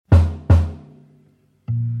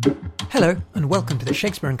Hello, and welcome to the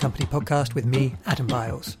Shakespeare and Company podcast with me, Adam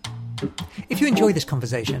Biles. If you enjoy this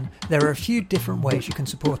conversation, there are a few different ways you can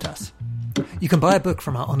support us. You can buy a book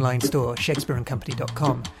from our online store,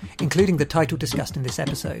 shakespeareandcompany.com, including the title discussed in this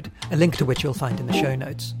episode, a link to which you'll find in the show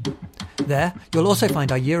notes. There, you'll also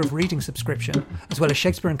find our Year of Reading subscription, as well as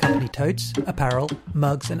Shakespeare and Company totes, apparel,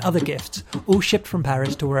 mugs and other gifts, all shipped from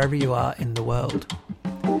Paris to wherever you are in the world.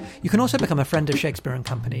 You can also become a friend of Shakespeare and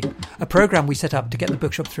Company, a programme we set up to get the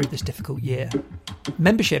bookshop through this difficult year.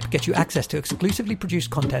 Membership gets you access to exclusively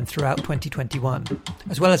produced content throughout 2021,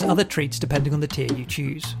 as well as other treats depending on the tier you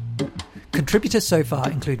choose. Contributors so far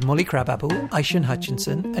include Molly Crabapple, Aishan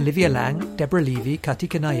Hutchinson, Olivia Lang, Deborah Levy,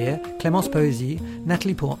 Katika Nair, Clemence Posey,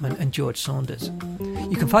 Natalie Portman and George Saunders.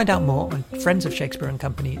 You can find out more on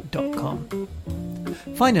friendsofshakespeareandcompany.com.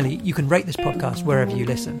 Finally, you can rate this podcast wherever you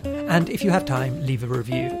listen, and if you have time, leave a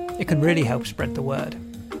review. It can really help spread the word.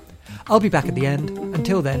 I'll be back at the end.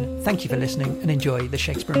 Until then, thank you for listening and enjoy the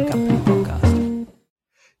Shakespeare and Company podcast.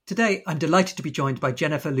 Today, I'm delighted to be joined by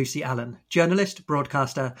Jennifer Lucy Allen, journalist,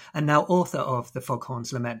 broadcaster, and now author of The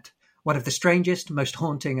Foghorn's Lament, one of the strangest, most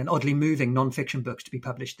haunting and oddly moving non-fiction books to be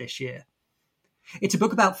published this year. It's a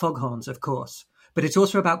book about foghorns, of course, but it's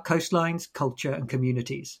also about coastlines, culture and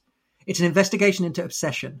communities. It's an investigation into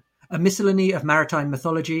obsession, a miscellany of maritime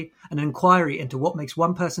mythology, and an inquiry into what makes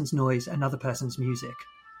one person's noise another person's music.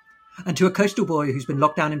 And to a coastal boy who's been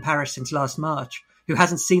locked down in Paris since last March, who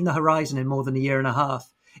hasn't seen the horizon in more than a year and a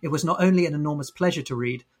half, it was not only an enormous pleasure to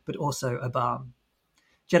read, but also a balm.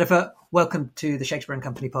 Jennifer, welcome to the Shakespeare and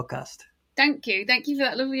Company podcast. Thank you. Thank you for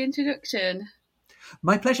that lovely introduction.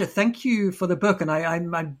 My pleasure. Thank you for the book. And I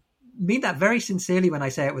mean that very sincerely when I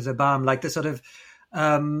say it was a balm, like the sort of...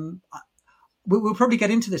 we'll probably get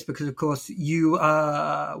into this because, of course, you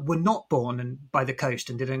were not born by the coast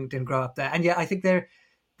and didn't grow up there. And yet I think there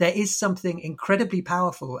is something incredibly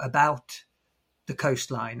powerful about the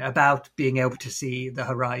coastline, about being able to see the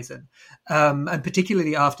horizon. And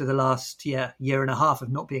particularly after the last year and a half of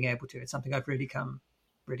not being able to, it's something I've really come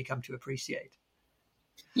to appreciate.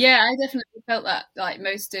 Yeah, I definitely felt that, like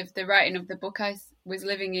most of the writing of the book, I was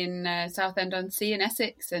living in Southend-on-Sea in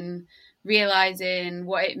Essex and realising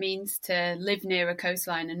what it means to live near a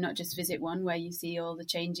coastline and not just visit one where you see all the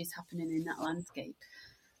changes happening in that landscape.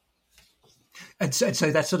 And so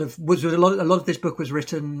that sort of was a lot of this book was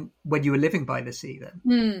written when you were living by the sea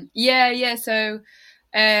then? Yeah. So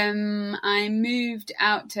I moved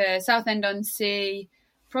out to Southend-on-Sea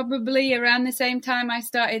probably around the same time I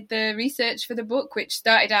started the research for the book, which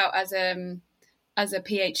started out as a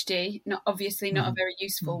PhD, not a very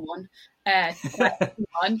useful one,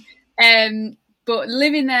 but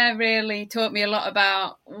living there really taught me a lot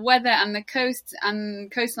about weather and the coasts and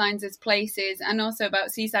coastlines as places, and also about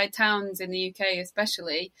seaside towns in the UK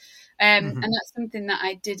especially. And that's something that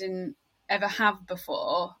I didn't ever have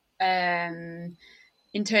before, in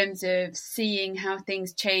terms of seeing how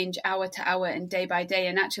things change hour to hour and day by day,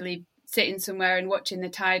 and actually sitting somewhere and watching the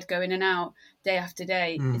tide go in and out day after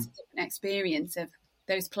day. It's a different experience of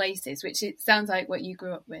those places, which it sounds like what you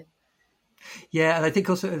grew up with. Yeah, and I think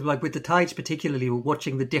also like with the tides particularly, we're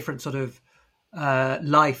watching the different sort of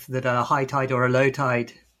life that a high tide or a low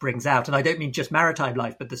tide brings out. And I don't mean just maritime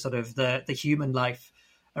life, but the sort of the human life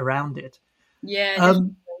around it. Yeah.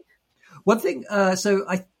 One thing, so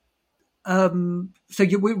where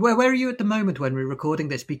are you at the moment when we're recording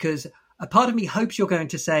this? Because a part of me hopes you're going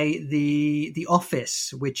to say the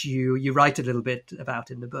Office, which you write a little bit about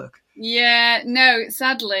in the book. Yeah, no,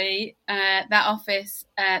 sadly, that office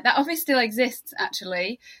still exists.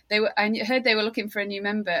 Actually, I heard they were looking for a new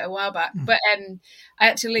member a while back, but I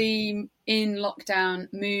actually in lockdown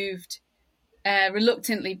moved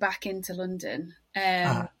reluctantly back into London.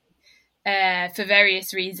 For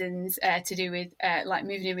various reasons, to do with like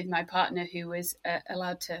moving in with my partner, who was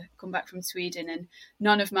allowed to come back from Sweden, and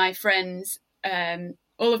none of my friends,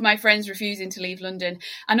 all of my friends refusing to leave London,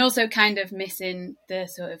 and also kind of missing the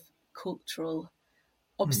sort of cultural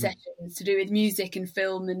obsessions to do with music and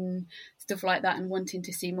film and stuff like that, and wanting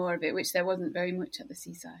to see more of it, which there wasn't very much at the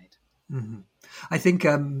seaside. I think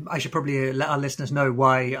I should probably let our listeners know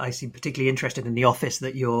why I seem particularly interested in The Office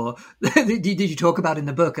that did you talk about in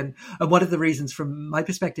the book. And one of the reasons from my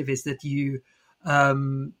perspective is that you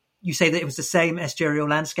say that it was the same estuarial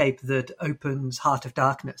landscape that opens Heart of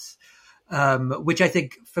Darkness, which I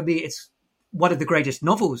think for me, it's one of the greatest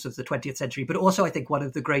novels of the 20th century, but also I think one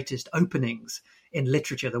of the greatest openings in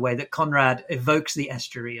literature, the way that Conrad evokes the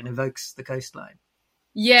estuary and evokes the coastline.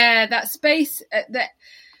 Yeah, that space,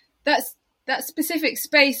 that specific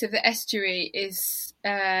space of the estuary is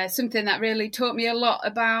something that really taught me a lot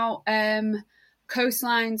about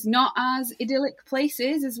coastlines not as idyllic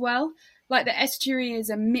places as well. Like the estuary is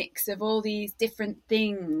a mix of all these different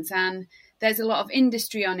things, and there's a lot of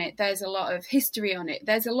industry on it. There's a lot of history on it.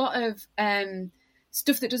 There's a lot of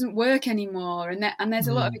stuff that doesn't work anymore, and there's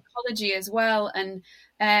a lot of ecology as well, and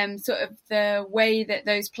sort of the way that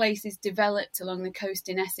those places developed along the coast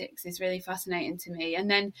in Essex is really fascinating to me. And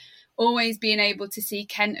then always being able to see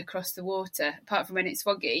Kent across the water, apart from when it's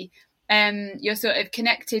foggy, you're sort of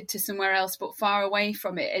connected to somewhere else but far away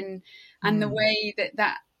from it, and the way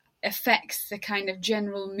that affects the kind of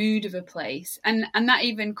general mood of a place, and that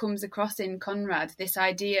even comes across in Conrad, this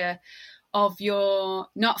idea of you're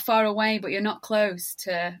not far away but you're not close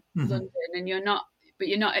to London, and you're not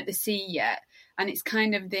at the sea yet, and it's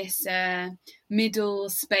kind of this middle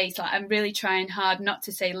space. Like, I'm really trying hard not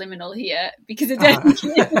to say liminal here because I don't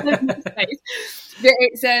think it's a liminal space, but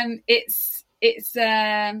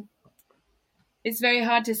it's very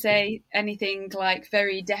hard to say anything like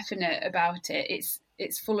very definite about it.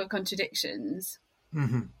 It's full of contradictions.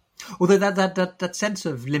 Although that sense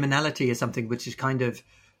of liminality is something which is kind of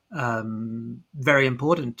very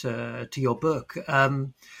important to your book,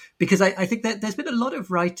 because I think that there's been a lot of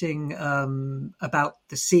writing about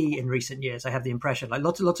the sea in recent years. I have the impression, like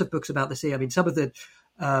lots of books about the sea. I mean, some of the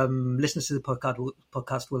listeners to the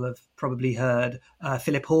podcast will have probably heard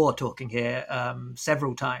Philip Hoare talking here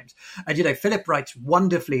several times, and Philip writes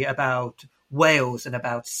wonderfully about Wales and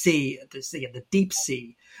about the sea and the deep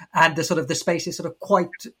sea, and the space is sort of quite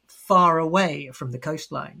far away from the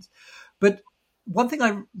coastlines. But one thing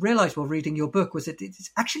I realized while reading your book was that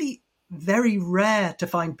it's actually very rare to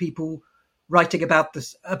find people writing about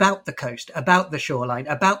the coast, about the shoreline,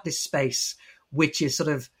 about this space which is sort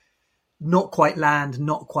of not quite land,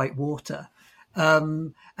 not quite water.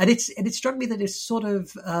 And it struck me that it's sort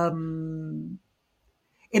of in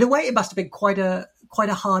a way it must have been quite a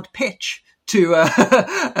hard pitch to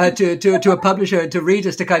a publisher and to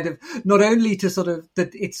readers, to kind of not only to sort of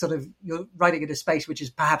that it's sort of you're writing in a space which is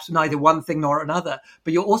perhaps neither one thing nor another,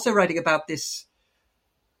 but you're also writing about this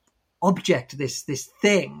object, this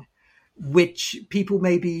thing which people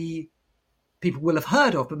will have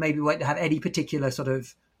heard of, but maybe won't have any particular sort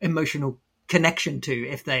of emotional connection to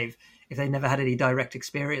if they've never had any direct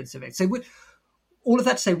experience of it. So all of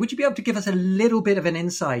that to say, would you be able to give us a little bit of an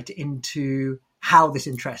insight into how this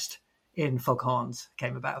interest in foghorns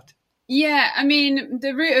came about? Yeah, I mean,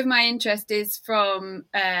 the root of my interest is because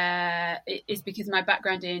my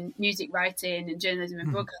background in music writing and journalism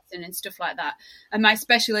and broadcasting and stuff like that. And my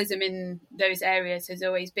specialism in those areas has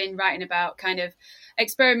always been writing about kind of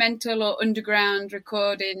experimental or underground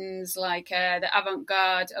recordings, like the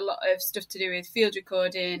avant-garde, a lot of stuff to do with field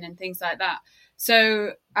recording and things like that.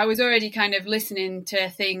 So I was already kind of listening to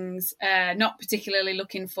things, not particularly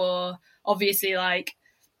looking for, obviously, like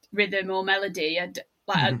rhythm or melody. I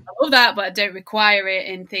love that, but I don't require it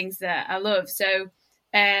in things that I love. So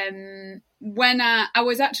when I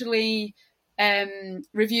was actually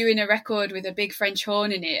reviewing a record with a big French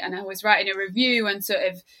horn in it, and I was writing a review and sort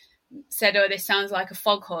of said, oh, this sounds like a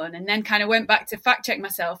foghorn, and then kind of went back to fact check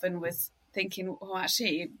myself and was thinking, oh,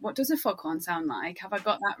 actually, what does a foghorn sound like? Have I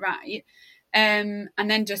got that right? And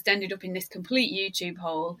then just ended up in this complete YouTube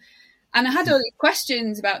hole. And I had all these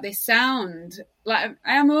questions about this sound. Like,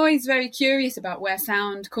 I am always very curious about where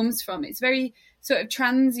sound comes from. It's very sort of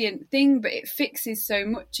transient thing, but it fixes so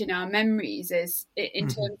much in our memories in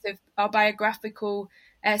terms of our biographical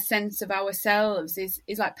sense of ourselves is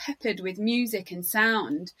like peppered with music and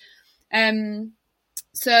sound.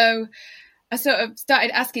 So I sort of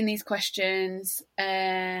started asking these questions,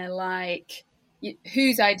 like,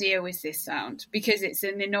 whose idea was this sound? Because it's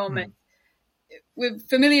an enormous... We're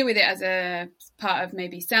familiar with it as a part of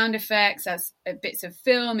maybe sound effects, as bits of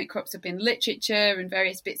film. It crops up in literature and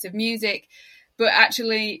various bits of music. But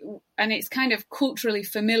actually, and it's kind of culturally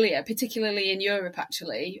familiar, particularly in Europe,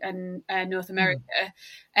 actually, and North America.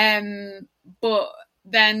 But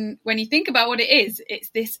then when you think about what it is, it's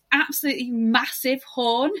this absolutely massive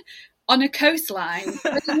horn on a coastline.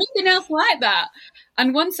 There's nothing else like that.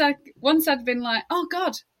 And once I'd been like, oh,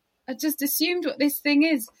 God, I just assumed what this thing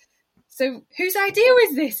is. So whose idea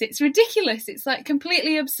was this? It's ridiculous. It's like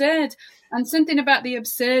completely absurd. And something about the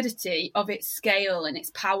absurdity of its scale and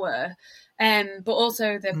its power, but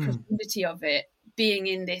also the profundity of it being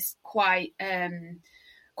in this quite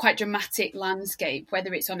dramatic landscape,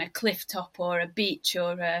 whether it's on a cliff top or a beach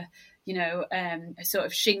or a sort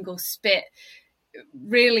of shingle spit,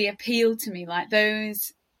 really appealed to me. Like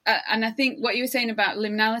those, and I think what you were saying about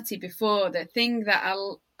liminality before, the thing that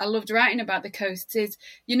I loved writing about the coasts is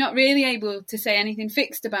you're not really able to say anything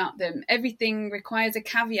fixed about them. Everything requires a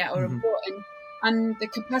caveat or a but. and the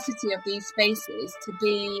capacity of these spaces to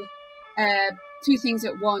be two things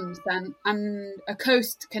at once, and a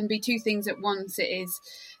coast can be two things at once. It is,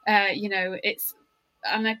 it's,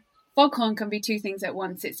 and a foghorn can be two things at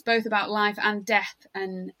once. It's both about life and death,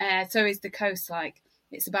 and so is the coast. Like,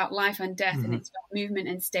 it's about life and death, and it's about movement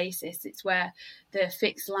and stasis. It's where the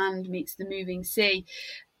fixed land meets the moving sea.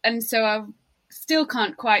 And so I still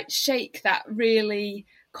can't quite shake that really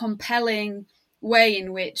compelling way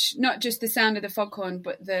in which not just the sound of the foghorn,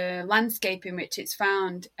 but the landscape in which it's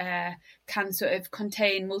found can sort of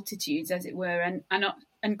contain multitudes, as it were,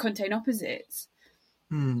 and contain opposites.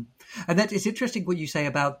 And that is interesting what you say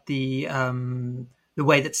about the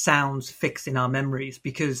way that sounds fix in our memories,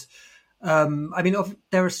 because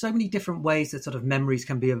there are so many different ways that sort of memories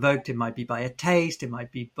can be evoked. It might be by a taste, it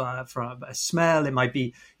might be from a smell, it might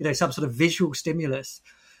be, some sort of visual stimulus.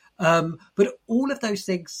 But all of those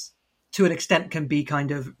things, to an extent, can be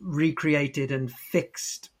kind of recreated and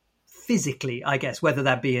fixed physically, I guess, whether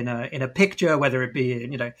that be in a picture, whether it be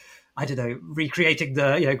in, recreating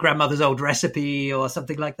the grandmother's old recipe or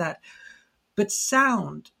something like that. But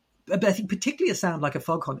sound, but I think particularly a sound like a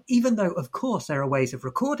foghorn, even though, of course, there are ways of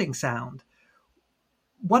recording sound.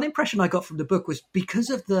 One impression I got from the book was because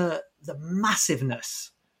of the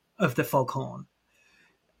massiveness of the foghorn,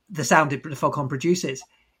 the sound the foghorn produces,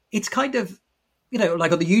 it's kind of,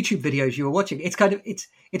 like on the YouTube videos you were watching, it's kind of,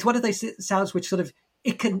 it's one of those sounds which sort of,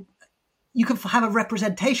 you can have a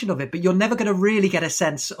representation of it, but you're never going to really get a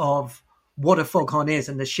sense of what a foghorn is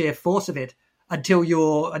and the sheer force of it until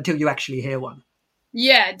you actually hear one.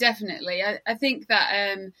 Yeah, definitely. I think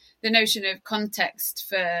that the notion of context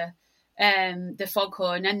for the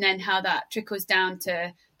foghorn, and then how that trickles down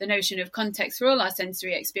to the notion of context for all our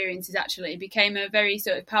sensory experiences, actually became a very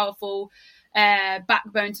sort of powerful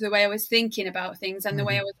backbone to the way I was thinking about things and the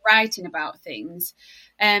way I was writing about things,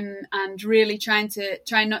 and really trying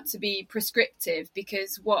not to be prescriptive,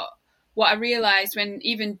 because what I realised when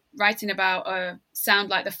even writing about a sound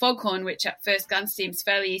like the foghorn, which at first glance seems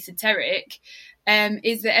fairly esoteric,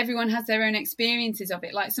 is that everyone has their own experiences of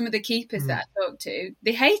it. Like some of the keepers that I talked to,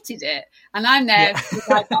 they hated it. And I'm there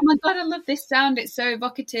like, oh my God, I love this sound. It's so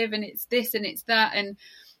evocative, and it's this and it's that.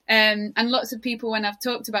 And lots of people, when I've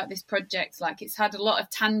talked about this project, like, it's had a lot of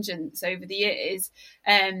tangents over the years,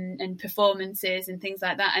 and performances and things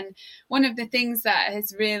like that. And one of the things that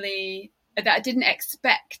I didn't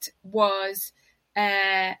expect was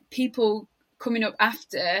people coming up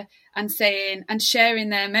after and saying and sharing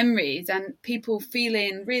their memories, and people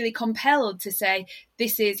feeling really compelled to say,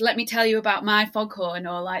 this is, let me tell you about my foghorn,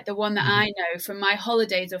 or like the one that I know from my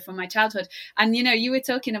holidays or from my childhood. And you were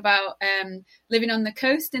talking about living on the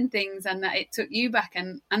coast and things, and that it took you back,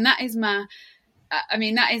 and that is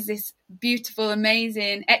that is this beautiful,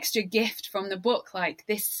 amazing extra gift from the book, like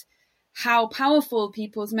this, how powerful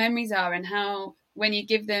people's memories are, and how when you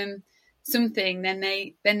give them something, then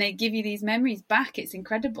they give you these memories back. It's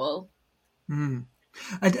incredible. And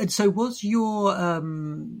so was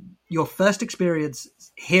your first experience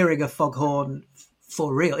hearing a foghorn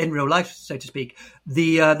for real, in real life, so to speak,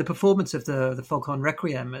 the performance of the Foghorn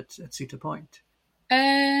Requiem at Sutter Point?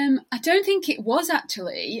 I don't think it was,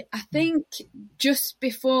 actually. I think just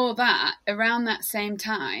before that, around that same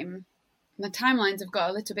time, the timelines have got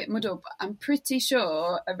a little bit muddled, but I'm pretty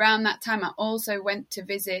sure around that time I also went to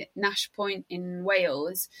visit Nash Point in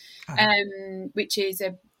Wales, which is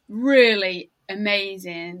a really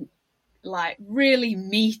amazing, like really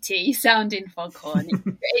meaty sounding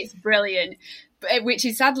foghorn. It's brilliant, but which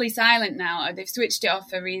is sadly silent now. They've switched it off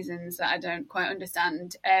for reasons that I don't quite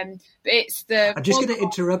understand. But it's the... I'm just going to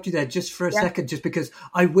interrupt you there just for a second, just because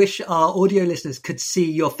I wish our audio listeners could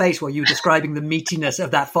see your face while you were describing the meatiness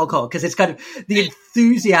of that foghorn, because it's kind of the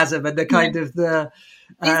enthusiasm and the kind of the...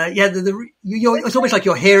 it's almost like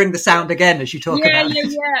you're hearing the sound again as you talk about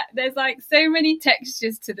it. Yeah. There's like so many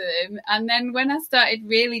textures to them. And then when I started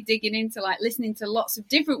really digging into like listening to lots of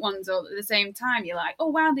different ones all at the same time, you're like, oh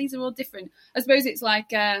wow, these are all different. I suppose it's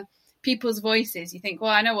like people's voices. You think,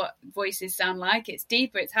 well, I know what voices sound like. It's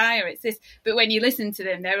deeper, it's higher, it's this. But when you listen to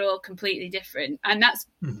them, they're all completely different. And that's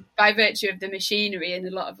by virtue of the machinery in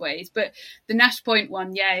a lot of ways. But the Nash Point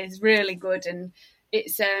one, is really good. And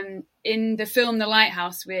it's in the film The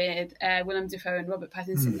Lighthouse with Willem Dafoe and Robert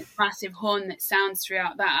Pattinson. The massive horn that sounds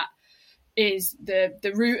throughout that is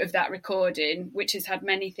the root of that recording, which has had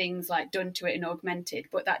many things like done to it and augmented.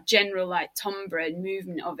 But that general like timbre and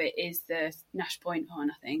movement of it is the Nash Point horn,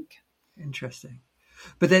 I think. Interesting.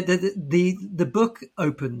 But the book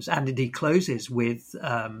opens and indeed closes with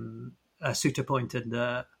Sutter Point and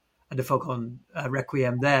the Foghorn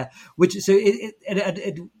Requiem there, which so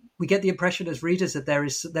it we get the impression as readers that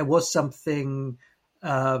there was something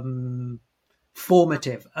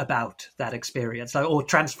formative about that experience, or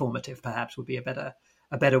transformative, perhaps would be a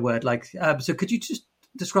better word. So could you just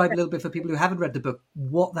describe a little bit for people who haven't read the book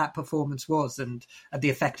what that performance was and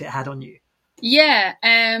the effect it had on you? Yeah,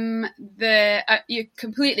 you're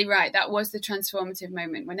completely right. That was the transformative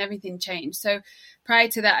moment when everything changed. So prior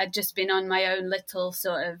to that, I'd just been on my own little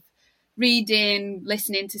sort of reading,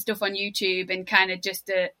 listening to stuff on YouTube, and kind of just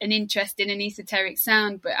an interest in an esoteric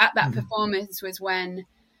sound. But at that performance was when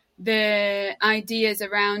the ideas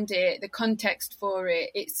around it, the context for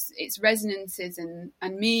it, its resonances and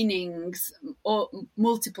meanings, or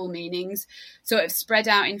multiple meanings, sort of spread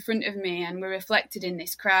out in front of me and were reflected in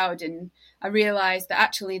this crowd. And I realised that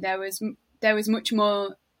actually there was much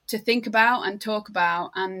more to think about and talk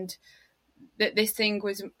about, and that this thing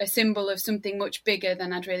was a symbol of something much bigger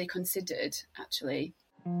than I'd really considered, actually.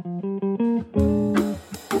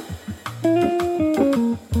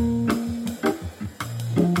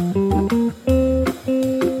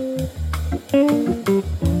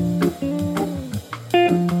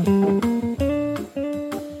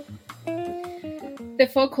 The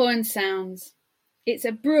foghorn sounds. Its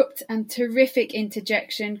abrupt and terrific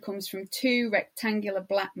interjection comes from two rectangular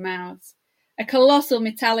black mouths, a colossal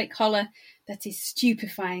metallic holler that is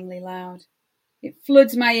stupefyingly loud. It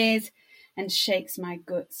floods my ears and shakes my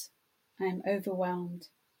guts. I am overwhelmed.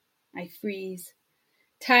 I freeze.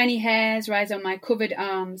 Tiny hairs rise on my covered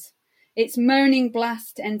arms. Its moaning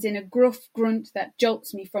blast ends in a gruff grunt that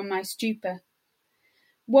jolts me from my stupor.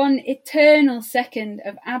 One eternal second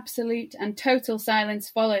of absolute and total silence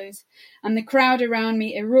follows, and the crowd around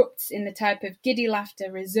me erupts in the type of giddy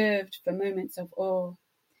laughter reserved for moments of awe.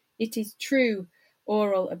 It is true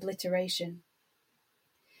oral obliteration.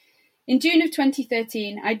 In June of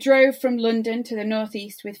 2013, I drove from London to the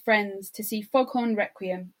northeast with friends to see Foghorn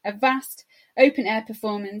Requiem, a vast, open-air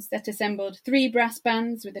performance that assembled 3 brass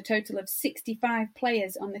bands with a total of 65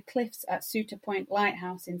 players on the cliffs at Sutter Point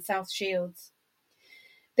Lighthouse in South Shields.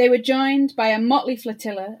 They were joined by a motley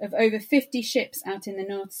flotilla of over 50 ships out in the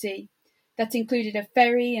North Sea that included a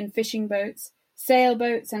ferry and fishing boats,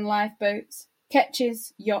 sailboats and lifeboats,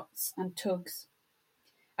 ketches, yachts and tugs.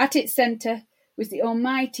 At its centre was the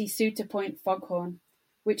almighty Sutter Point foghorn,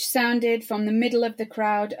 which sounded from the middle of the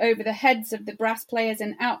crowd over the heads of the brass players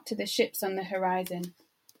and out to the ships on the horizon.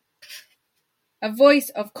 A voice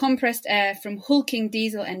of compressed air from hulking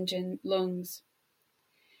diesel engine lungs.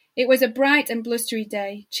 It was a bright and blustery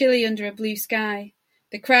day, chilly under a blue sky.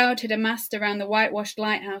 The crowd had amassed around the whitewashed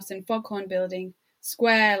lighthouse and foghorn building,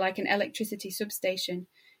 square like an electricity substation,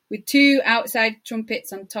 with 2 outside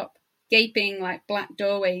trumpets on top, gaping like black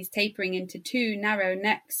doorways tapering into 2 narrow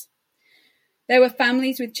necks. There were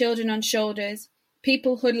families with children on shoulders,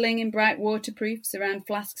 people huddling in bright waterproofs around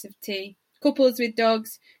flasks of tea, couples with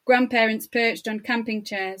dogs, grandparents perched on camping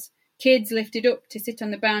chairs, kids lifted up to sit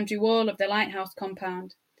on the boundary wall of the lighthouse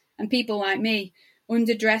compound, and people like me,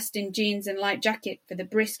 underdressed in jeans and light jacket for the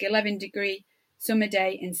brisk 11-degree summer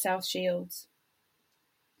day in South Shields.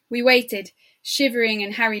 We waited, shivering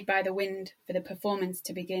and harried by the wind, for the performance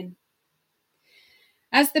to begin.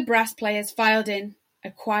 As the brass players filed in,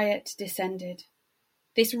 a quiet descended.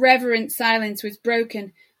 This reverent silence was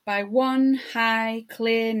broken by one high,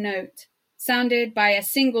 clear note, sounded by a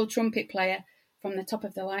single trumpet player from the top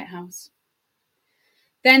of the lighthouse.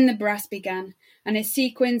 Then the brass began, and a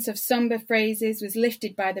sequence of sombre phrases was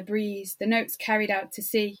lifted by the breeze, the notes carried out to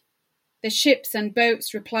sea. The ships and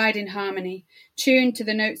boats replied in harmony, tuned to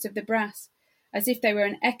the notes of the brass, as if they were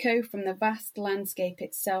an echo from the vast landscape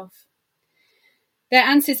itself. Their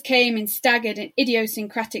answers came in staggered and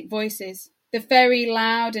idiosyncratic voices, the ferry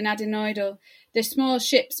loud and adenoidal, the small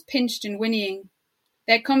ships pinched and whinnying.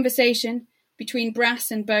 Their conversation, between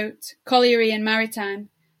brass and boat, colliery and maritime,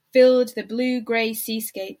 filled the blue-grey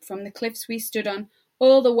seascape from the cliffs we stood on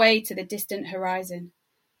all the way to the distant horizon,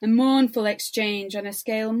 a mournful exchange on a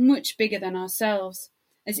scale much bigger than ourselves,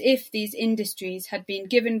 as if these industries had been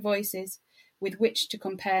given voices with which to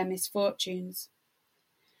compare misfortunes.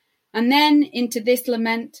 And then into this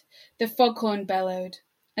lament the foghorn bellowed,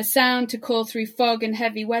 a sound to call through fog and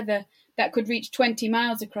heavy weather that could reach 20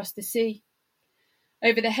 miles across the sea.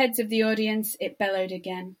 Over the heads of the audience it bellowed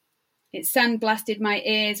again. It sandblasted my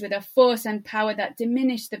ears with a force and power that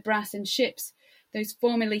diminished the brass and ships, those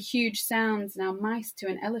formerly huge sounds now mice to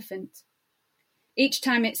an elephant. Each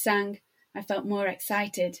time it sang, I felt more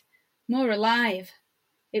excited, more alive.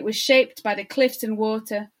 It was shaped by the cliffs and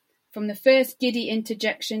water, from the first giddy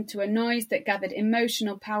interjection to a noise that gathered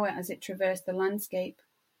emotional power as it traversed the landscape.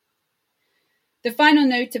 The final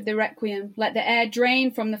note of the requiem let the air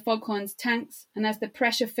drain from the foghorn's tanks, and as the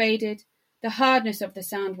pressure faded, the hardness of the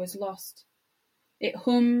sound was lost. It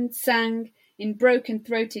hummed, sang, in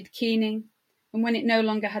broken-throated keening, and when it no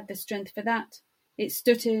longer had the strength for that, it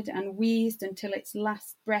stuttered and wheezed until its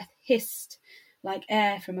last breath hissed like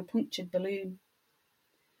air from a punctured balloon.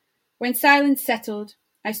 When silence settled,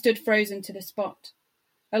 I stood frozen to the spot.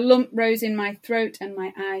 A lump rose in my throat and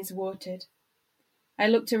my eyes watered. I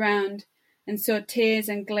looked around and saw tears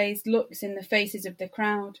and glazed looks in the faces of the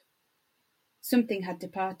crowd. Something had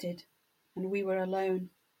departed, and we were alone.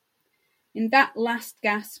 In that last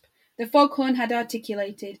gasp, the foghorn had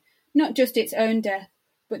articulated not just its own death,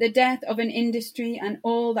 but the death of an industry and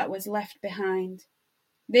all that was left behind.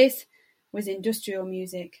 This was industrial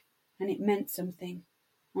music, and it meant something,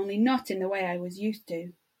 only not in the way I was used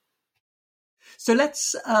to. So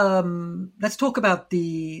let's talk about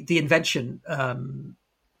the invention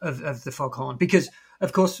of the foghorn, because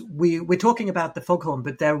of course we're talking about the foghorn,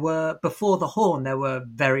 but before the horn there were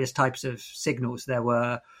various types of signals. There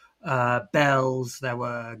were bells, there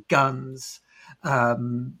were guns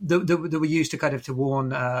that were used to kind of to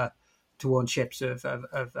warn ships of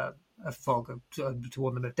fog, to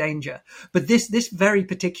warn them of danger. But this very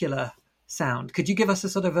particular sound, could you give us a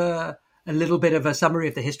sort of a little bit of a summary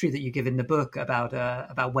of the history that you give in the book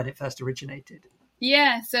about when it first originated?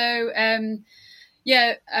 Yeah, so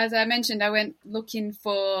as I mentioned, I went looking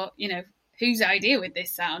for, whose idea with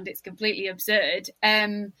this sound. It's completely absurd.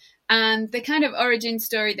 And the kind of origin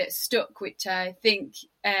story that stuck, which I think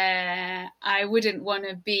I wouldn't want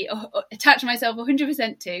to attach myself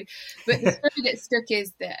 100% to, but the story that stuck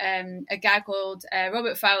is that a guy called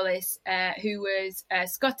Robert Fowlis, who was a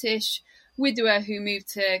Scottish widower who moved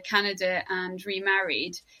to Canada and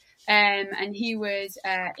remarried, and he was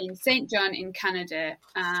in St. John in Canada,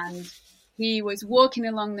 and he was walking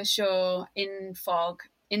along the shore in fog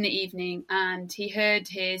in the evening, and he heard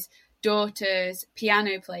his daughter's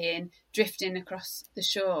piano playing drifting across the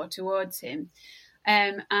shore towards him,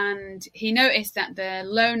 and he noticed that the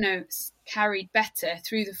low notes carried better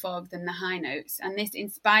through the fog than the high notes, and this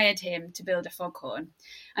inspired him to build a foghorn.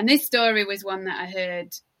 And this story was one that I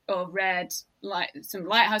heard or read, like some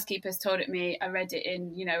lighthouse keepers told it me. I read it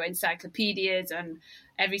in encyclopedias, and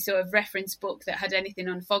every sort of reference book that had anything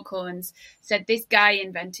on foghorns said this guy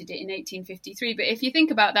invented it in 1853. But if you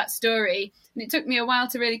think about that story, and it took me a while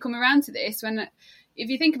to really come around to this, if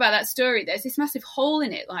you think about that story, there's this massive hole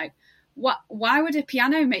in it. Like, why would a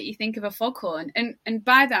piano make you think of a foghorn? And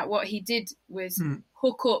by that, what he did was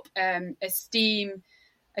hook up a steam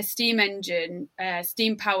engine,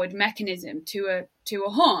 steam powered mechanism to a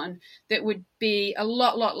horn that would be a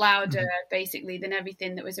lot louder basically than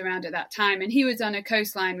everything that was around at that time. And he was on a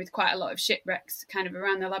coastline with quite a lot of shipwrecks kind of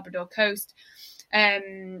around the Labrador coast,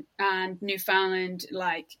 and Newfoundland,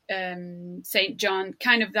 like St. John,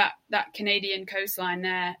 kind of that Canadian coastline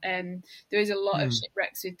there. There was a lot of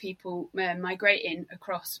shipwrecks with people migrating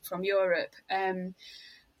across from Europe.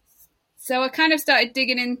 So I kind of started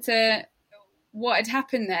digging into what had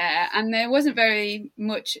happened there, and there wasn't very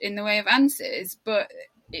much in the way of answers, but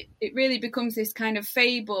it really becomes this kind of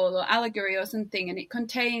fable or allegory or something, and it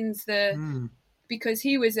contains because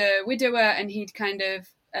he was a widower and he'd kind of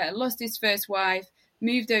lost his first wife,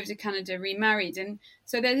 moved over to Canada, remarried, and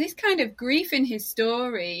so there's this kind of grief in his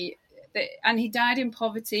story, and he died in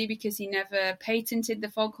poverty because he never patented the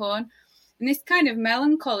foghorn. And this kind of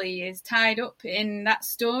melancholy is tied up in that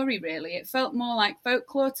story, really. It felt more like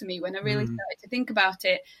folklore to me when I really started to think about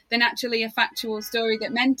it than actually a factual story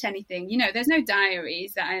that meant anything. There's no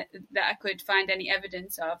diaries that I could find any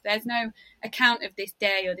evidence of. There's no account of this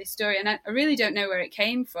day or this story, and I really don't know where it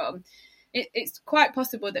came from. It's quite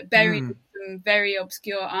possible that buried in some very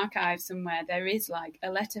obscure archive somewhere there is like a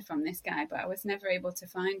letter from this guy, but I was never able to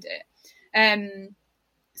find it.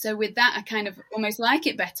 So with that, I kind of almost like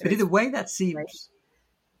it better. But in a way, that seems...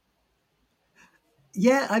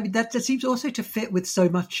 Yeah, I mean, that seems also to fit with so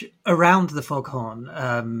much around the foghorn.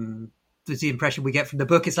 There's the impression we get from the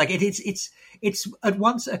book. It's like it's at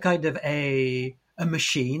once a kind of a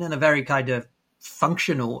machine, and a very kind of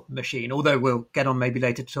functional machine, although we'll get on maybe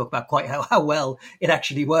later to talk about quite how well it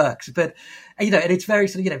actually works. But, and it's very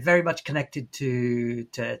sort of, very much connected to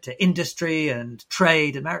industry and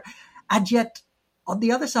trade and marriage. And yet, on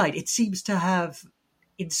the other side, it seems to have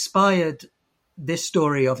inspired this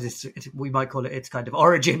story of this, we might call it its kind of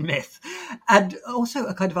origin myth, and also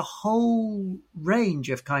a kind of a whole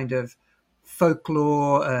range of kind of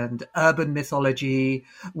folklore and urban mythology,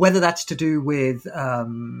 whether that's to do with,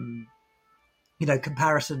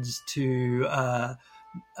 comparisons to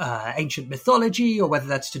ancient mythology, or whether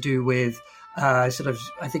that's to do with I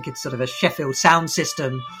think it's sort of a Sheffield sound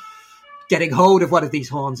system getting hold of one of these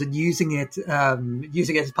horns and using it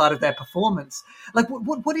as part of their performance. Like,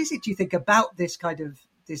 what is it, do you think, about this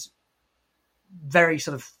very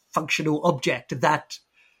sort of functional object that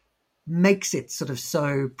makes it sort of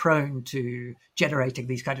so prone to generating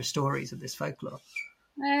these kind of stories and this folklore?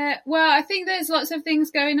 Well, I think there's lots of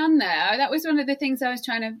things going on there. That was one of the things I was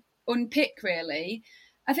trying to unpick, really.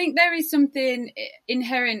 I think there is something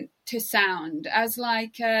inherent to sound, as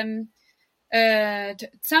like sound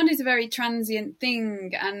is a very transient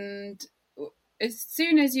thing, and as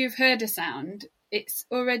soon as you've heard a sound, it's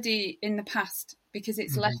already in the past because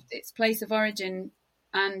it's left its place of origin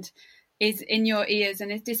and is in your ears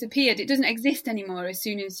and it's disappeared. It doesn't exist anymore as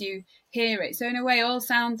soon as you hear it. So in a way, all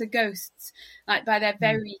sounds are ghosts, like by their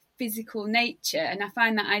very physical nature. And I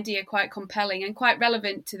find that idea quite compelling and quite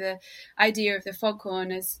relevant to the idea of the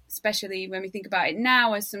foghorn, especially when we think about it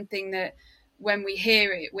now as something that when we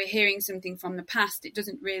hear it, we're hearing something from the past. It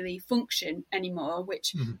doesn't really function anymore,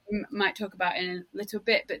 which we might talk about in a little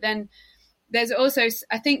bit. But then there's also,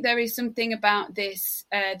 I think there is something about this,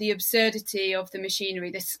 the absurdity of the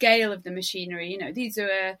machinery, the scale of the machinery. You know, these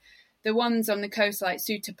are the ones on the coast, like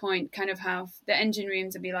Sutor Point, kind of have the engine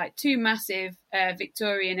rooms would be like two massive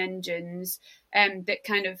Victorian engines that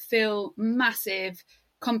kind of fill massive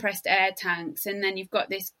compressed air tanks. And then you've got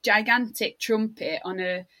this gigantic trumpet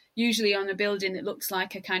usually on a building that looks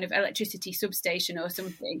like a kind of electricity substation or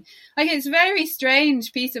something. Like, it's a very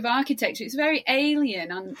strange piece of architecture. It's very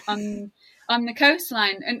alien on the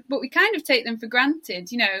coastline, but we kind of take them for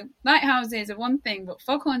granted. You know, lighthouses are one thing, but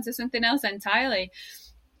foghorns are something else entirely.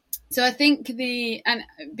 So I think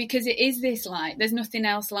because it is this light, there's nothing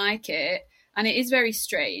else like it, and it is very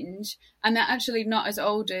strange, and they're actually not as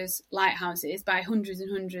old as lighthouses by hundreds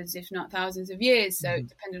and hundreds, if not thousands of years. So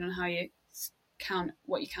depending on how you count,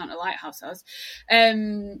 what you count a lighthouse as.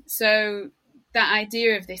 So that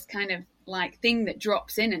idea of this kind of like thing that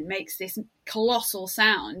drops in and makes this colossal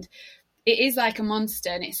sound, it is like a monster,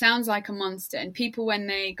 and it sounds like a monster. And people, when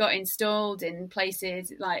they got installed in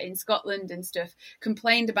places like in Scotland and stuff,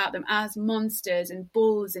 complained about them as monsters and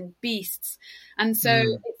bulls and beasts. And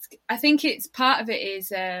so I think it's part of it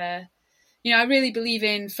is, you know, I really believe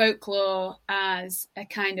in folklore as a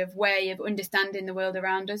kind of way of understanding the world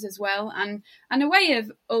around us as well, and a way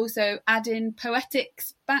of also adding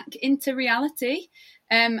poetics back into reality.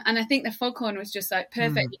 And I think the foghorn was just like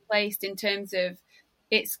perfectly placed in terms of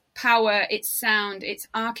its power, its sound, its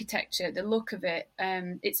architecture, the look of it,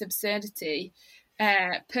 its absurdity,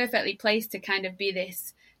 perfectly placed to kind of be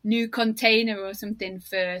this new container or something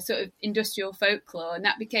for sort of industrial folklore. And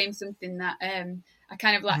that became something that I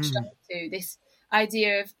kind of latched on to, this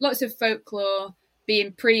idea of lots of folklore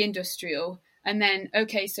being pre-industrial. And then,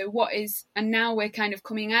 okay, so and now we're kind of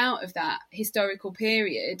coming out of that historical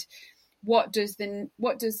period. What does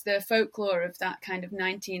the folklore of that kind of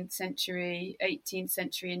 19th century, 18th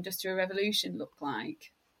century industrial revolution look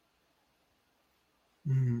like?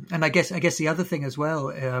 And I guess the other thing as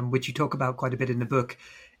well, which you talk about quite a bit in the book,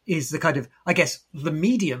 is the kind of, I guess, the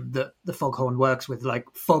medium that the foghorn works with, like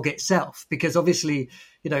fog itself, because obviously,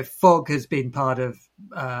 you know, fog has been part of,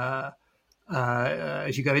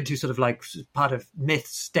 as you go into sort of like part of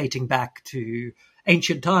myths dating back to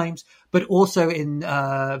ancient times, but also in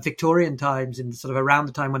Victorian times, and sort of around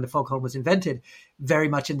the time when the foghorn was invented, very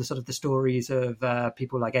much in the sort of the stories of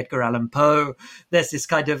people like Edgar Allan Poe. There's this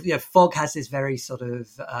kind of, you know, fog has this very sort of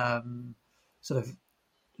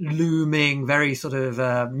looming, very sort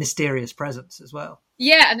of mysterious presence as well.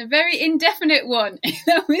 Yeah, and a very indefinite one.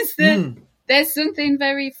 That was there's something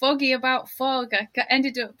very foggy about fog. I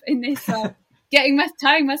ended up in this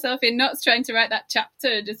tying myself in knots trying to write that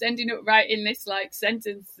chapter, just ending up writing this like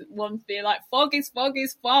sentence once, being like, fog is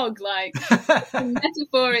fog, like it's a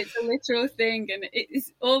metaphor, it's a literal thing, and it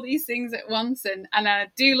is all these things at once, and I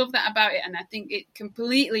do love that about it, and I think it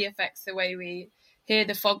completely affects the way we hear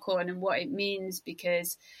the foghorn and what it means,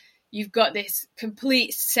 because you've got this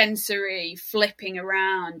complete sensory flipping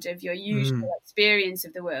around of your usual experience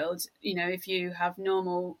of the world. You know, if you have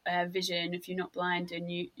normal vision, if you're not blind and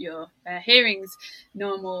your hearing's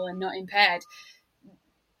normal and not impaired,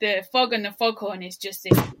 the fog and the foghorn is just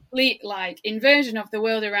this complete like inversion of the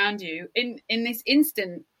world around you in this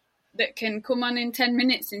instant that can come on in 10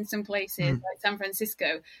 minutes in some places like San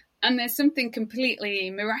Francisco. And there's something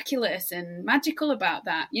completely miraculous and magical about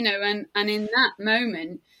that, you know, and in that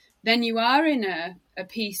moment, then you are in a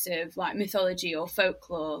piece of like mythology or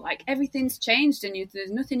folklore. Like everything's changed and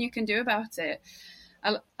there's nothing you can do about it.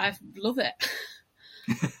 I love it.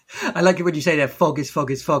 I like it when you say that fog is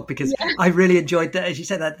fog, because I really enjoyed that, as you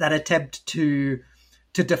said, that attempt to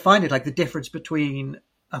define it, like the difference between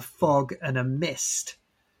a fog and a mist,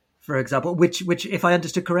 for example, which if I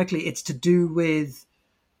understood correctly, it's to do with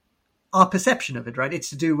our perception of it, right? It's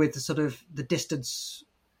to do with the sort of the distance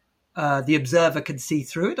the observer can see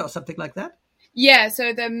through it, or something like that. Yeah,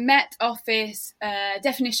 so the Met Office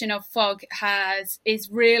definition of fog is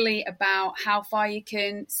really about how far you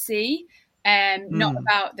can see, not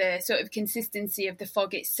about the sort of consistency of the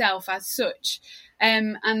fog itself as such.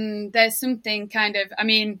 And there's something kind of, I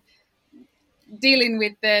mean, dealing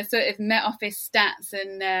with the sort of Met Office stats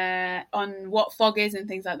and on what fog is and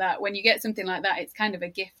things like that, when you get something like that, it's kind of a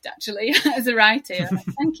gift, actually, as a writer. Like,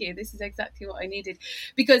 thank you, this is exactly what I needed.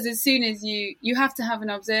 Because as soon as you have to have an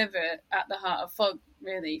observer at the heart of fog,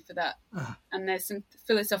 really, for that. And there's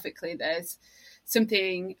philosophically, there's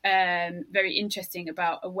something very interesting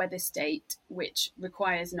about a weather state which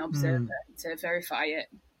requires an observer to verify it.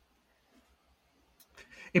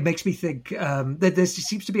 It makes me think that there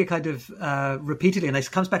seems to be a kind of repeatedly, and this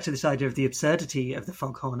comes back to this idea of the absurdity of the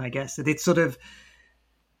foghorn, I guess, that it's sort of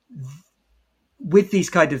with these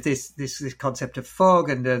kind of this concept of fog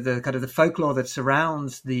and the kind of the folklore that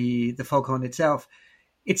surrounds the foghorn itself.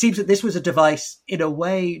 It seems that this was a device in a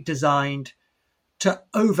way designed to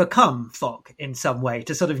overcome fog in some way,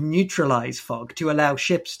 to sort of neutralize fog, to allow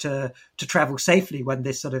ships to travel safely when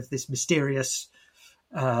this mysterious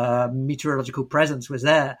meteorological presence was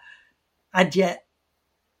there. And yet,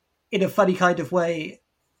 in a funny kind of way,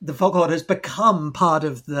 the foghorn has become part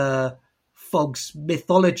of the fog's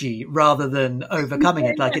mythology rather than overcoming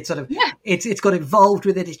it. Like it's sort of it's got involved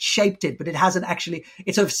with it, it's shaped it, but it hasn't actually,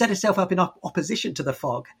 it sort of set itself up in opposition to the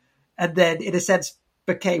fog, and then in a sense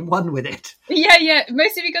became one with it. Yeah,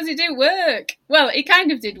 mostly because it didn't work. Well, it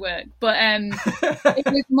kind of did work, but it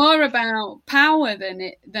was more about power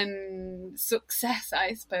than success,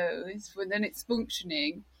 I suppose, than its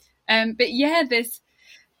functioning. But yeah,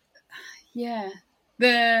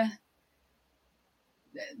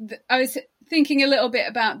 I was thinking a little bit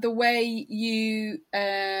about the way you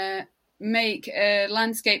make a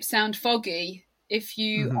landscape sound foggy if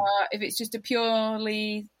it's just a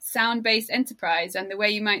purely sound-based enterprise, and the way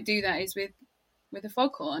you might do that is with a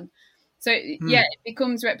foghorn. So it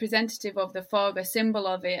becomes representative of the fog, a symbol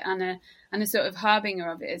of it, and a sort of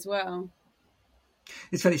harbinger of it as well.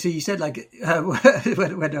 It's funny. So you said, like,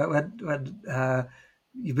 when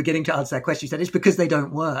you're beginning to answer that question, you said it's because they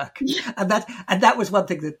don't work, and that was one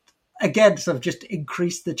thing that, again, sort of just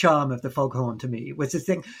increased the charm of the foghorn to me. Was this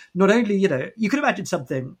thing, not only, you could imagine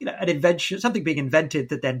something, an invention, something being invented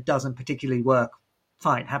that then doesn't particularly work.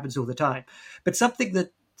 Fine, happens all the time, but something that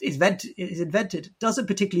is invented doesn't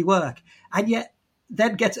particularly work, and yet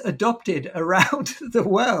then gets adopted around the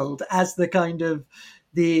world as the kind of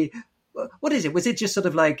what is it? Was it just sort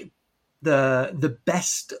of like the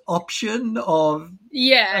best option of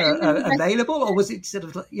available, or was it sort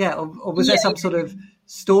of or was there some sort of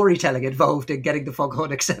storytelling involved in getting the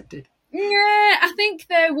foghorn accepted? Yeah, I think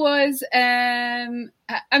there was.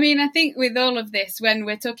 I think with all of this, when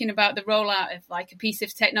we're talking about the rollout of like a piece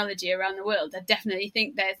of technology around the world, I definitely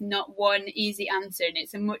think there's not one easy answer, and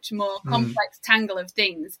it's a much more complex tangle of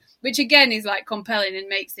things, which again is like compelling and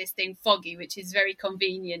makes this thing foggy, which is very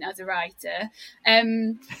convenient as a writer.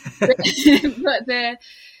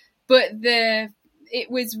 It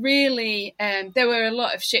was really, there were a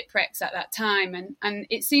lot of shipwrecks at that time, and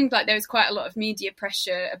it seemed like there was quite a lot of media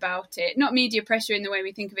pressure about it. Not media pressure in the way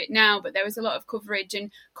we think of it now, but there was a lot of coverage and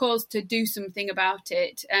calls to do something about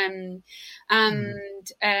it.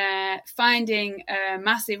 Finding a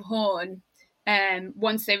massive horn,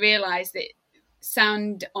 once they realised that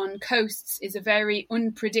sound on coasts is a very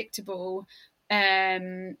unpredictable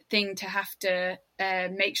thing to have to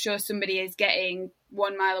make sure somebody is getting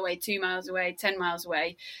 1 mile away, 2 miles away, 10 miles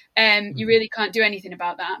away. You really can't do anything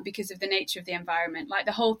about that because of the nature of the environment. Like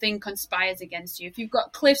the whole thing conspires against you. If you've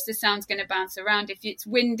got cliffs, the sound's going to bounce around. If it's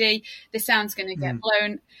windy, the sound's going to get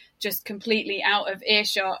blown just completely out of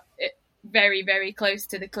earshot, very, very close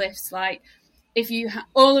to the cliffs. Like if you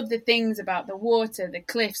all of the things about the water, the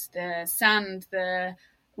cliffs, the sand, the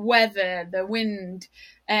weather, the wind,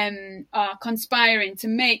 are conspiring to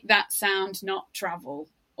make that sound not travel,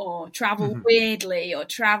 or travel weirdly, or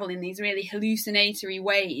travel in these really hallucinatory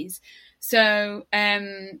ways. So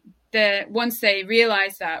once they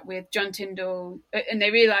realised that with John Tyndall, and they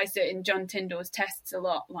realised it in John Tyndall's tests a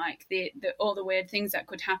lot, like all the weird things that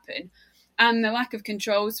could happen, and the lack of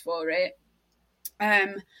controls for it,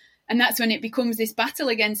 and that's when it becomes this battle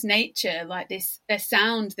against nature, like a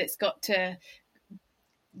sound that's got to,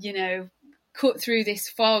 cut through this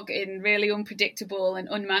fog in really unpredictable and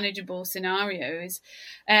unmanageable scenarios,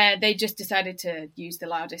 they just decided to use the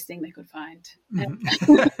loudest thing they could find.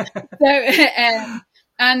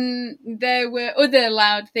 And there were other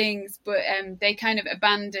loud things, but they kind of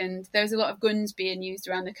abandoned. There was a lot of guns being used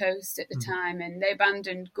around the coast at the time, and they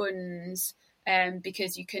abandoned guns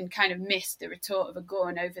because you can kind of miss the retort of a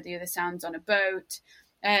gun over the other sounds on a boat.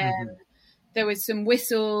 There was some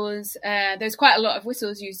whistles. There's quite a lot of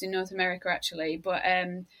whistles used in North America, actually, but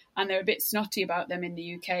and they're a bit snotty about them in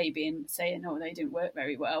the UK, saying, "Oh, they didn't work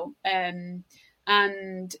very well."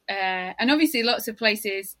 And obviously lots of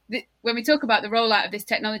places, when we talk about the rollout of this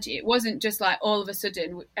technology, it wasn't just like all of a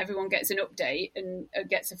sudden everyone gets an update and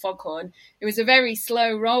gets a foghorn. It was a very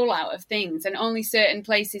slow rollout of things, and only certain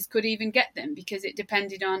places could even get them because it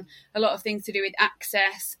depended on a lot of things to do with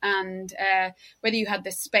access and whether you had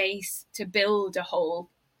the space to build a whole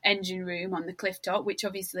engine room on the cliff top, which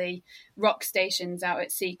obviously rock stations out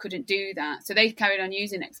at sea couldn't do that. So they carried on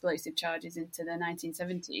using explosive charges into the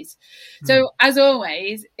 1970s. So as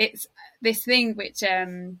always, it's this thing which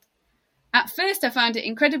at first I found it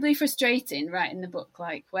incredibly frustrating writing the book,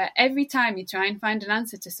 like where every time you try and find an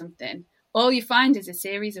answer to something, all you find is a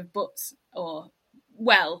series of buts or,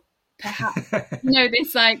 well, perhaps,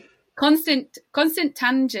 this like constant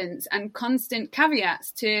tangents and constant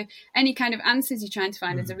caveats to any kind of answers you're trying to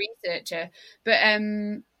find as a researcher. But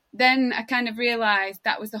then I kind of realised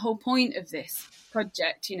that was the whole point of this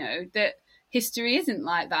project, that history isn't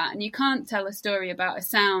like that. And you can't tell a story about a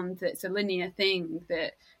sound that's a linear thing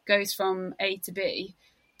that goes from A to B,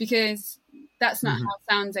 because that's not how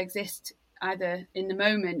sounds exist either in the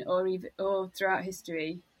moment or throughout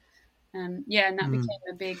history. And that became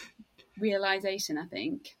a big realisation, I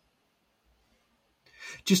think.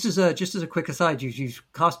 Just as a quick aside, you've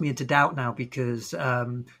cast me into doubt now because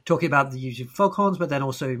talking about the use of foghorns, but then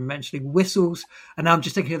also mentioning whistles, and now I'm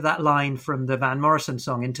just thinking of that line from the Van Morrison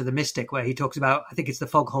song "Into the Mystic," where he talks about, I think it's the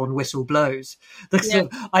foghorn whistle blows.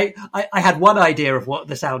 I had one idea of what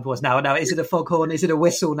the sound was. Now is it a foghorn? Is it a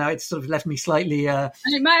whistle? Now it's sort of left me slightly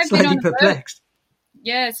perplexed.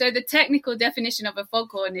 Yeah, so the technical definition of a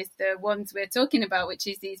foghorn is the ones we're talking about, which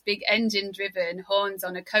is these big engine-driven horns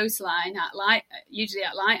on a coastline usually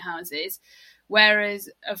at lighthouses, whereas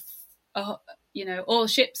all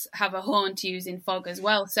ships have a horn to use in fog as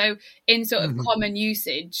well. So in sort of common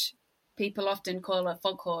usage, people often call a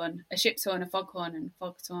foghorn a ship's horn, a foghorn, and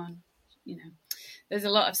foghorn. There's a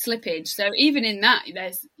lot of slippage. So even in that,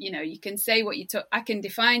 there's you can say what I can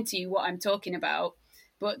define to you what I'm talking about,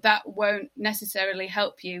 but that won't necessarily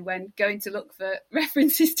help you when going to look for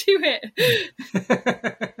references to it.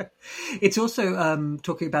 It's also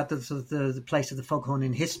talking about the sort of the place of the foghorn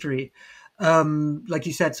in history. Like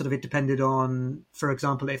you said, sort of it depended on, for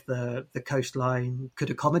example, if the coastline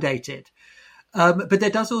could accommodate it. But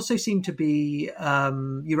there does also seem to be,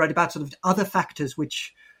 you write about sort of other factors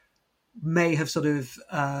which may have sort of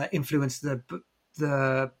influenced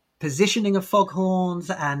the positioning of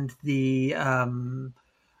foghorns and the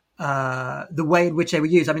way in which they were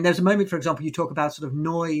used. I mean, there's a moment, for example, you talk about sort of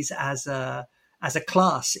noise as a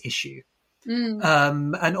class issue.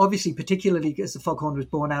 And obviously, particularly as the foghorn was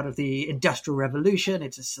born out of the Industrial Revolution,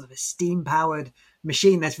 it's a sort of a steam-powered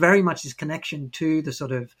machine. There's very much this connection to the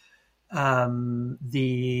sort of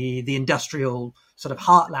the industrial sort of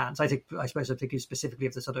heartlands. I suppose I'm thinking specifically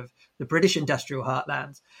of the sort of the British industrial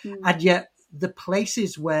heartlands. And yet the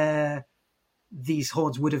places where these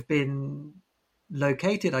horns would have been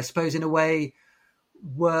located, I suppose, in a way,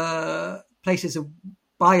 were places that,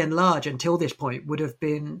 by and large, until this point, would have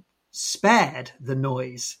been spared the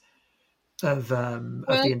noise of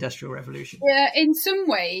the Industrial Revolution. Yeah, in some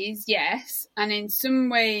ways, yes, and in some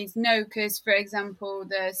ways, no. Because, for example,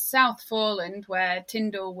 the South Foreland, where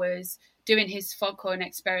Tyndall was doing his foghorn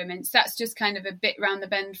experiments, that's just kind of a bit round the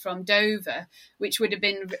bend from Dover, which would have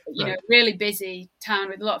been, really busy town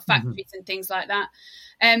with a lot of factories and things like that.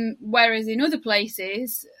 Whereas in other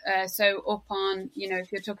places, so up on,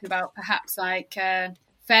 if you're talking about perhaps like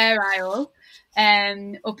Fair Isle,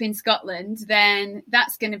 up in Scotland, then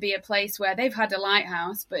that's going to be a place where they've had a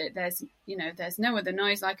lighthouse, but there's no other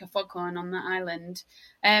noise like a foghorn on that island.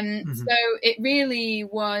 So it really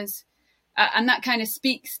was. And that kind of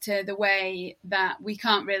speaks to the way that we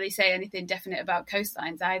can't really say anything definite about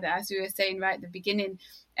coastlines either. As we were saying right at the beginning,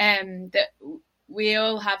 that we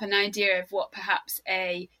all have an idea of what perhaps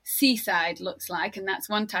a seaside looks like, and that's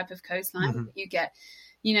one type of coastline. You get,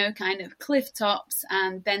 kind of cliff tops,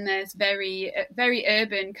 and then there's very, very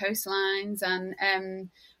urban coastlines and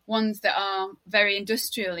ones that are very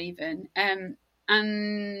industrial even. And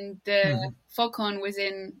the foghorn was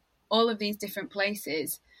in all of these different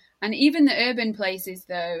places. And even the urban places,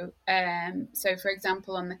 though, so for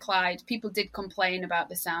example, on the Clyde, people did complain about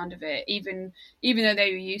the sound of it, even though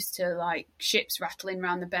they were used to like ships rattling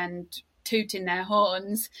around the bend, tooting their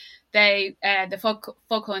horns. The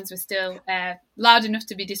foghorns were still loud enough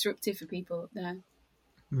to be disruptive for people there.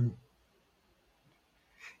 Mm.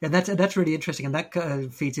 Yeah, that's really interesting, and that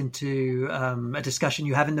feeds into a discussion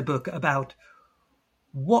you have in the book about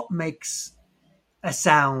what makes a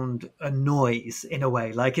sound a noise in a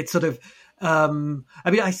way. Like it's sort of,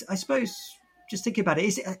 I suppose just thinking about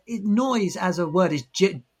it, noise as a word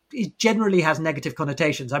it generally has negative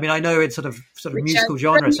connotations. I mean, I know it's sort of musical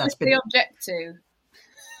genres that's been object to.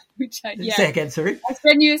 Say again, sorry. I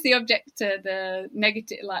strenuously object to the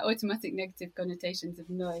negative, like automatic negative connotations of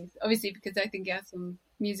noise. Obviously, because I think it has some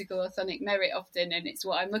musical or sonic merit often, and it's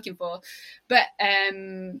what I'm looking for. But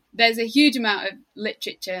there's a huge amount of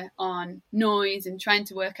literature on noise and trying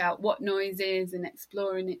to work out what noise is and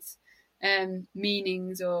exploring its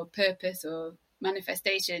meanings or purpose or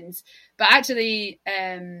manifestations. But actually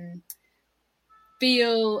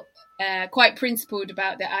feel quite principled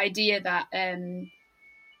about the idea that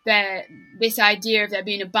this idea of there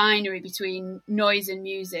being a binary between noise and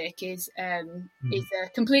music is a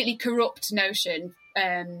completely corrupt notion,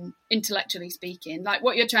 intellectually speaking. Like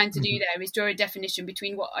what you're trying to do there is draw a definition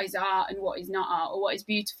between what is art and what is not art, or what is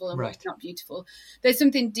beautiful and what's not beautiful. There's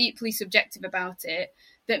something deeply subjective about it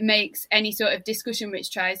that makes any sort of discussion which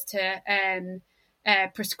tries to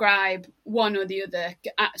prescribe one or the other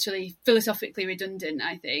actually philosophically redundant,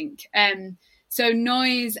 I think. So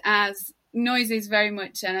noise is very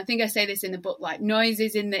much, and I think I say this in the book, like noise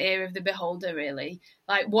is in the ear of the beholder, really.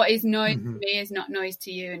 Like what is noise to me is not noise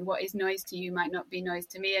to you, and what is noise to you might not be noise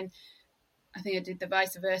to me. And I think I did the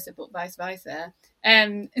vice versa, but vice versa.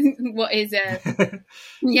 What is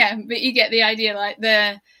yeah, but you get the idea. Like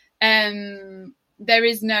there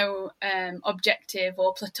is no objective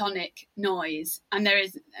or platonic noise, and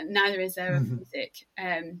neither is there of music.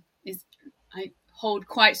 I hold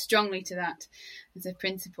quite strongly to that as a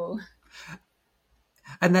principle.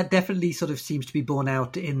 And that definitely sort of seems to be borne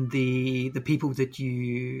out in the people that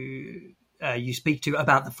you speak to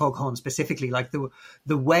about the foghorn specifically, like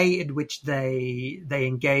the way in which they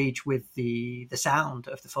engage with the sound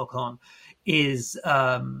of the foghorn is,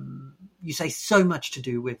 you say, so much to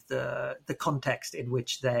do with the context in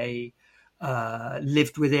which they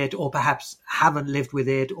lived with it, or perhaps haven't lived with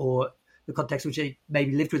it, or the context in which they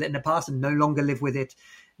maybe lived with it in the past and no longer live with it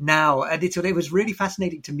now. And it was really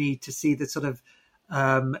fascinating to me to see the sort of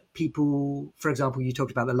people, for example, you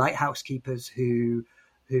talked about the lighthouse keepers who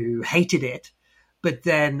hated it, but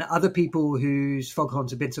then other people whose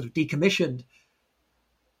foghorns have been sort of decommissioned,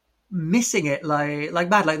 missing it like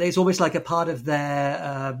mad. Like it's almost like a part of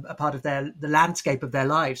the landscape of their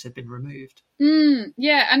lives had been removed.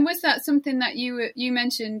 Yeah, and was that something that you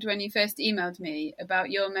mentioned when you first emailed me about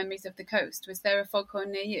your memories of the coast? Was there a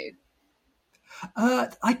foghorn near you?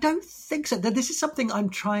 I don't think so. This is something I'm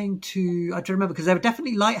trying to remember, because there were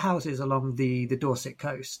definitely lighthouses along the Dorset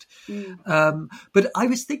coast. But I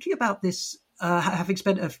was thinking about this, having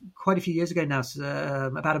spent quite a few years ago now,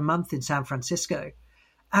 about a month in San Francisco,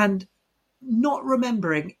 and not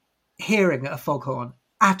remembering hearing a foghorn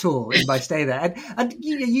at all in my stay there. And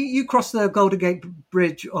you crossed the Golden Gate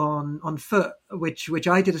Bridge on foot, which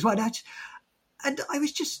I did as well. And I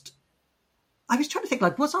was trying to think,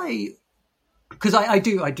 like, was I? Because I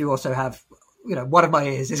do also have, one of my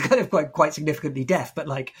ears is kind of quite significantly deaf, but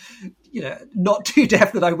like, not too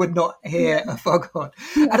deaf that I would not hear a foghorn.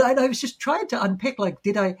 And I was just trying to unpick, like,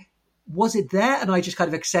 was it there and I just kind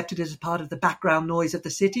of accepted it as part of the background noise of the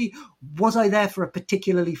city? Was I there for a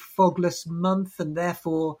particularly fogless month and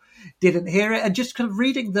therefore didn't hear it? And just kind of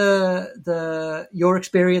reading your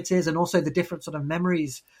experiences and also the different sort of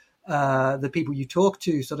memories the people you talk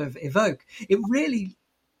to sort of evoke, it really,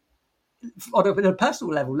 on a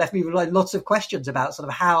personal level, left me with like lots of questions about sort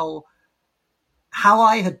of how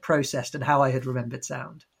I had processed and how I had remembered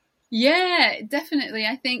sound. Yeah, definitely.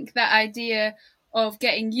 I think that idea of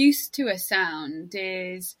getting used to a sound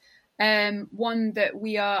is one that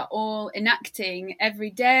we are all enacting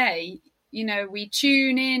every day. We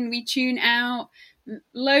tune in, we tune out,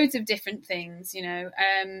 loads of different things. There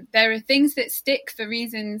are things that stick for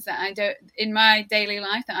reasons that I don't, in my daily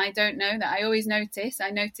life, that I don't know, that I always notice.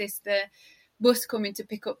 I notice the bus coming to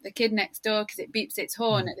pick up the kid next door because it beeps its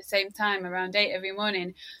horn at the same time around 8 every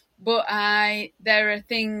morning. But there are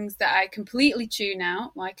things that I completely tune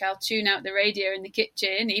out, like I'll tune out the radio in the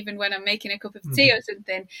kitchen, even when I'm making a cup of tea or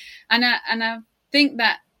something. And I think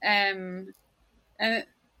that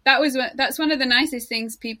that's one of the nicest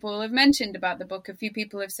things people have mentioned about the book. A few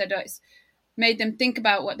people have said, made them think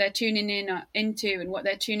about what they're tuning into and what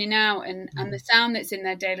they're tuning out, and the sound that's in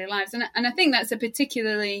their daily lives. And I think that's a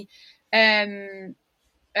particularly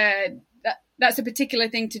that's a particular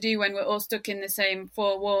thing to do when we're all stuck in the same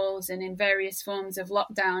four walls and in various forms of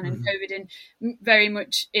lockdown and COVID, and very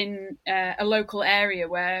much in a local area,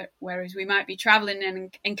 whereas we might be traveling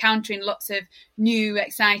and encountering lots of new,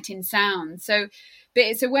 exciting sounds. So, but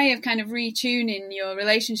it's a way of kind of retuning your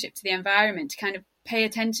relationship to the environment to kind of pay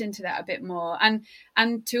attention to that a bit more, and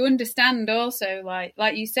to understand also,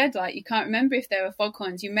 like you said, like you can't remember if there were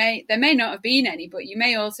foghorns. There may not have been any, but you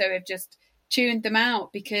may also have just tuned them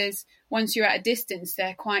out, because once you're at a distance,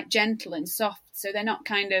 they're quite gentle and soft, so they're not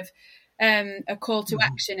kind of a call to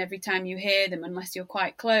action every time you hear them, unless you're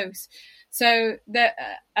quite close. So that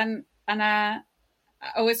I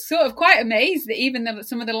was sort of quite amazed that even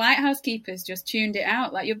some of the lighthouse keepers just tuned it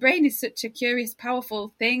out. Like, your brain is such a curious,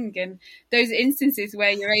 powerful thing, and those instances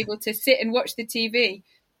where you're able to sit and watch the TV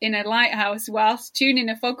in a lighthouse whilst tuning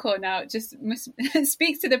a foghorn out just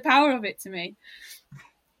speaks to the power of it to me.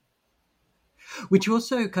 Which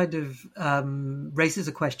also kind of raises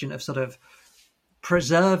a question of sort of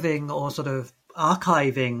preserving or sort of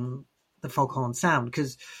archiving the foghorn sound,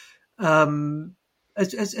 because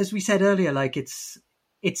as we said earlier, like it's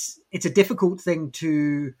a difficult thing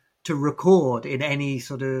to record in any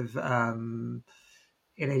sort of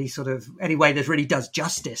any way that really does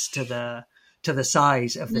justice to the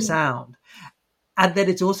size of the sound. And then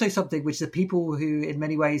it's also something which the people who in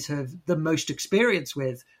many ways have the most experience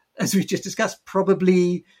with, as we just discussed,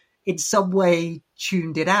 probably in some way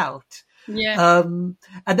tuned it out. Yeah. And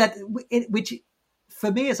that, which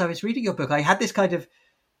for me, as I was reading your book, I had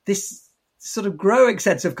this sort of growing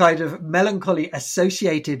sense of kind of melancholy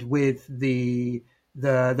associated with the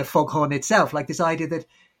foghorn itself, like this idea that,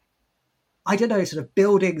 I don't know, sort of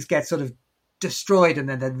buildings get sort of destroyed and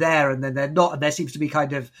then they're there and then they're not, and there seems to be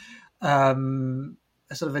kind of a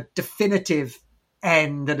sort of a definitive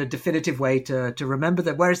end and a definitive way to remember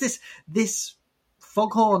them. Whereas this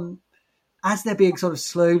foghorn, as they're being sort of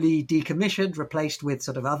slowly decommissioned, replaced with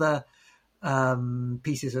sort of other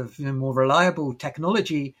pieces of more reliable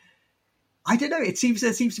technology, I don't know, there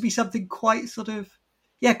seems to be something quite sort of,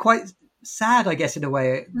 quite sad, I guess, in a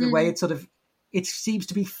way, the way it seems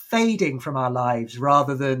to be fading from our lives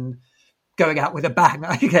rather than going out with a bang,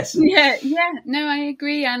 I guess. Yeah, no, I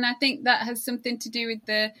agree. And I think that has something to do with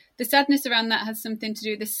the sadness around that, has something to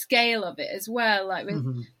do with the scale of it as well. Like, we're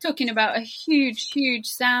talking about a huge, huge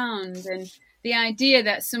sound, and the idea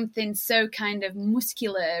that something so kind of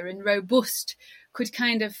muscular and robust could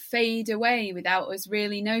kind of fade away without us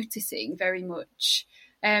really noticing very much.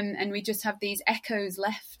 And we just have these echoes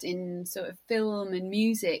left in sort of film and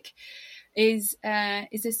music is a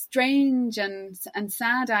strange and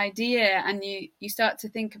sad idea. And you start to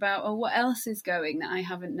think about, oh, what else is going that I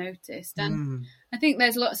haven't noticed? And I think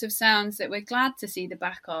there's lots of sounds that we're glad to see the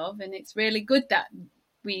back of, and it's really good that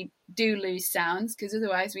we do lose sounds, because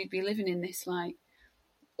otherwise we'd be living in this like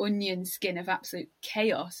onion skin of absolute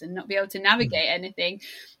chaos and not be able to navigate anything.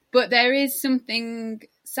 But there is something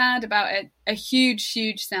sad about a huge,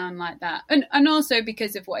 huge sound like that. And also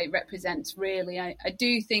because of what it represents, really. I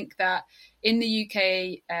do think that in the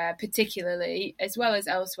UK, particularly, as well as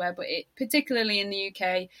elsewhere, but particularly in the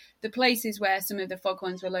UK, the places where some of the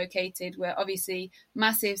foghorns were located were obviously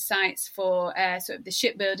massive sites for sort of the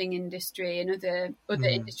shipbuilding industry and other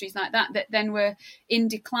industries like that then were in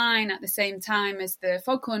decline at the same time as the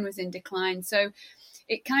foghorn was in decline. So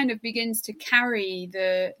it kind of begins to carry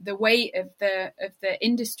the weight of the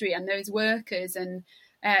industry and those workers, and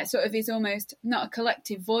sort of is almost not a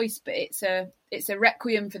collective voice, but it's a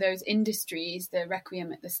requiem for those industries. The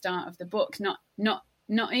requiem at the start of the book, not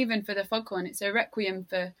even for the foghorn. It's a requiem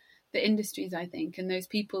for the industries, I think, and those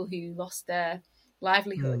people who lost their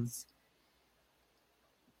livelihoods.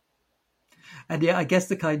 And yeah, I guess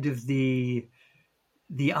the kind of the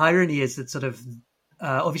irony is that sort of.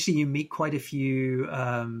 Obviously, you meet quite a few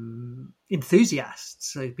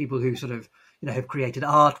enthusiasts, so people who sort of, have created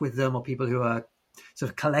art with them, or people who are sort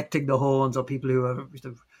of collecting the horns, or people who are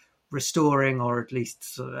sort of restoring or at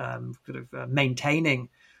least maintaining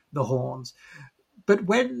the horns. But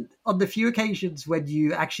when, on the few occasions when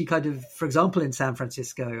you actually kind of, for example, in San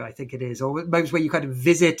Francisco, I think it is, or moments where you kind of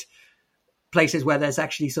visit places where there's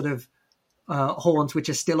actually sort of horns which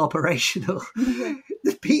are still operational.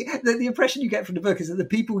 The impression you get from the book is that the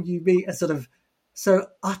people you meet are sort of so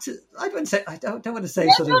utter. I don't want to say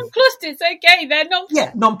they're sort nonplussed. It's okay. They're nonplussed.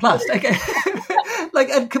 Yeah, nonplussed. Okay, like,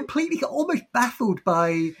 and completely almost baffled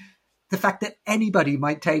by the fact that anybody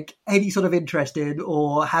might take any sort of interest in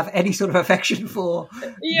or have any sort of affection for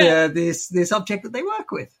this object that they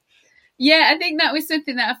work with. Yeah, I think that was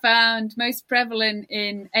something that I found most prevalent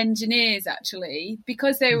in engineers, actually,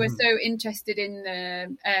 because they were so interested in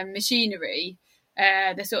the machinery,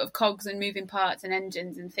 the sort of cogs and moving parts and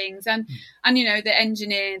engines and things. And you know, the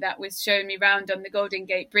engineer that was showing me round on the Golden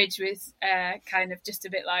Gate Bridge was kind of just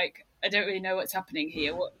a bit like, I don't really know what's happening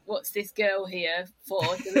here. What's this girl here for?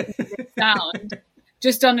 To listen to this sound?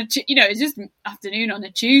 Just on it's just afternoon on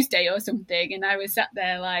a Tuesday or something. And I was sat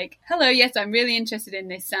there like, hello, yes, I'm really interested in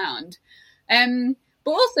this sound.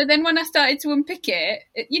 But also then when I started to unpick it,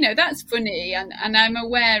 that's funny. And I'm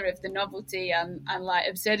aware of the novelty and like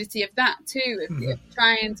absurdity of that too, of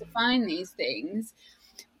trying to find these things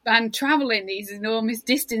and traveling these enormous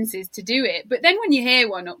distances to do it. But then when you hear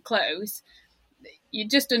one up close, you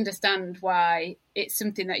just understand why it's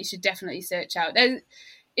something that you should definitely search out.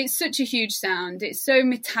 It's such a huge sound. It's so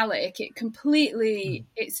metallic. It completely,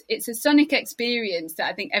 it's a sonic experience that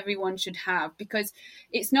I think everyone should have, because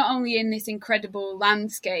it's not only in this incredible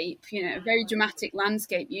landscape, very dramatic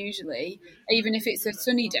landscape usually, even if it's a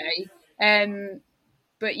sunny day,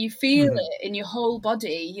 but you feel it in your whole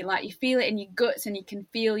body. You feel it in your guts, and you can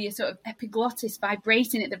feel your sort of epiglottis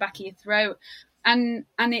vibrating at the back of your throat, and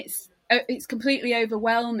it's completely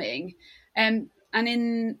overwhelming, and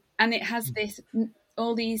it has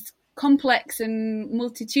all these complex and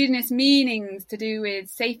multitudinous meanings to do with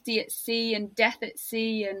safety at sea and death at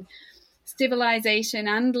sea and civilization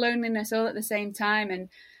and loneliness all at the same time. And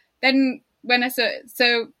then when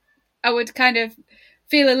I would kind of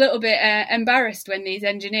feel a little bit embarrassed when these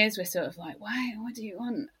engineers were sort of like, why, what do you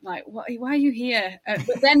want? Like, why are you here?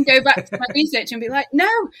 But then go back to my research and be like, no,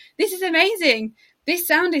 this is amazing. This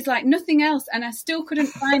sound is like nothing else. And I still couldn't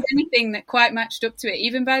find anything that quite matched up to it.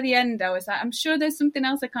 Even by the end, I was like, I'm sure there's something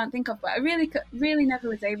else I can't think of, but I really never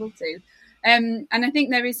was able to. And I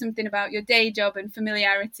think there is something about your day job and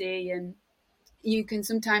familiarity, and you can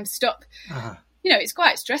sometimes stop. It's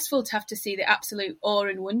quite stressful to have to see the absolute awe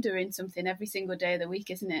and wonder in something every single day of the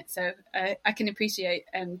week, isn't it? So I can appreciate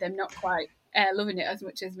them not quite loving it as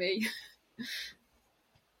much as me.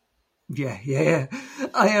 Yeah.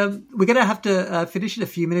 We're going to have to finish in a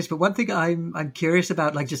few minutes, but one thing I'm curious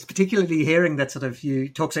about, like just particularly hearing that sort of you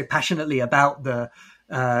talk so passionately about the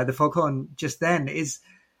foghorn just then, is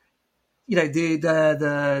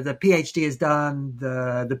the PhD is done,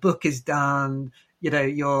 the book is done. You're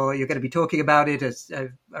going to be talking about it as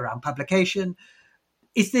around publication.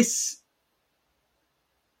 Is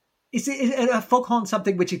a foghorn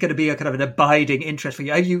something which is going to be a kind of an abiding interest for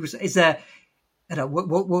you? Is there, I don't know,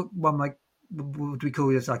 what would we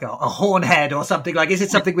call it? Like a horn head or something? Like, is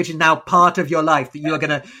it something which is now part of your life that you are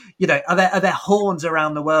going to, are there horns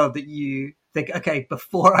around the world that you think, okay,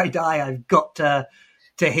 before I die, I've got to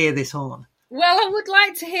hear this horn? Well, I would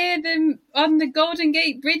like to hear them on the Golden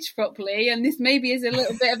Gate Bridge properly, and this maybe is a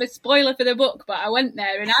little bit of a spoiler for the book, but I went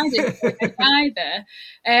there and I didn't hear them either,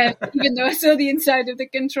 even though I saw the inside of the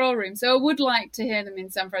control room. So I would like to hear them in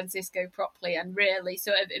San Francisco properly and really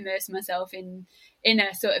sort of immerse myself in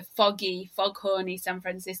a sort of foghorny San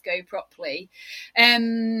Francisco properly.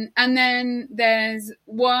 And then there's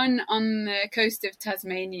one on the coast of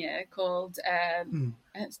Tasmania called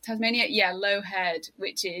Low Head,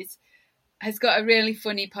 which has got a really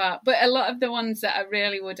funny part. But a lot of the ones that I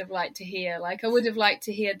really would have liked to hear, like I would have liked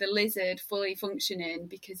to hear the lizard fully functioning,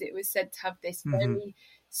 because it was said to have this very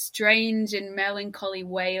strange and melancholy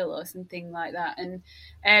wail or something like that.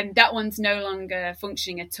 And that one's no longer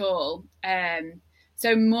functioning at all.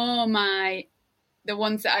 So the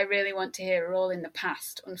ones that I really want to hear are all in the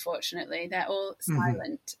past, unfortunately. They're all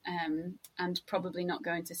silent and probably not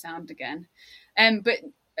going to sound again. But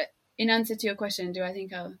in answer to your question,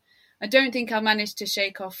 I don't think I'll manage to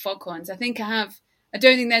shake off foghorns. I think I have. I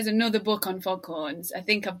don't think there's another book on foghorns. I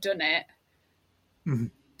think I've done it.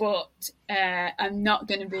 But I'm not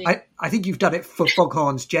going to be... I think you've done it for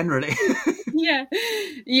foghorns generally.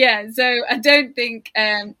 Yeah. So I don't think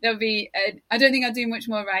there'll be... I don't think I'll do much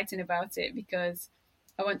more writing about it, because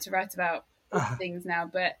I want to write about things now,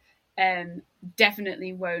 but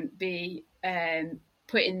definitely won't be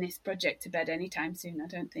putting this project to bed anytime soon, I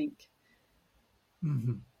don't think.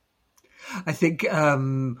 I think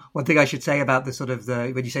one thing I should say about the sort of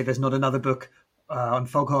when you say there's not another book on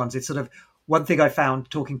foghorns, it's sort of one thing I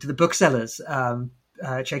found talking to the booksellers,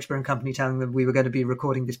 Shakespeare and Company, telling them we were going to be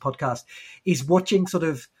recording this podcast, is watching sort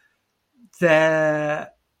of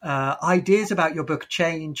their ideas about your book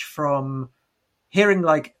change from hearing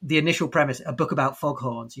like the initial premise, a book about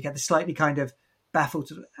foghorns. You get this slightly kind of baffled,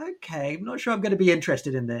 sort of, okay, I'm not sure I'm going to be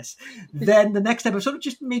interested in this. Then the next step of sort of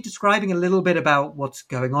just me describing a little bit about what's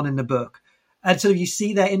going on in the book. And so you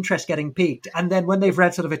see their interest getting piqued. And then when they've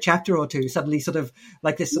read sort of a chapter or two, suddenly sort of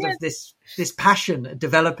like this sort of this passion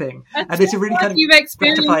developing. And it's a really kind of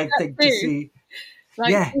gratifying thing to see.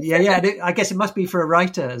 Like, yeah. And I guess it must be for a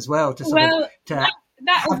writer as well to sort of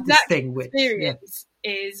that have this thing which experience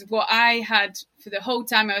is what I had for the whole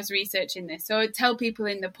time I was researching this. So I'd tell people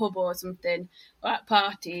in the pub or something, or at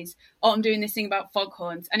parties, oh, I'm doing this thing about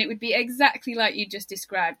foghorns, and it would be exactly like you just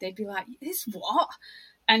described. They'd be like, "This what?"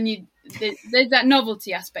 And there's that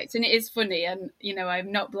novelty aspect, and it is funny, and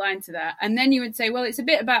I'm not blind to that. And then you would say, "Well, it's a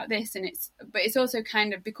bit about this, but it's also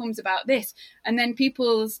kind of becomes about this," and then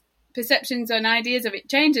people's perceptions and ideas of it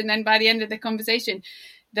change, and then by the end of the conversation,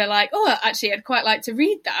 they're like, "Oh, actually, I'd quite like to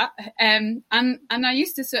read that." And I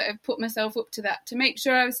used to sort of put myself up to that to make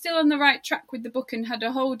sure I was still on the right track with the book and had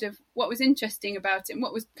a hold of what was interesting about it and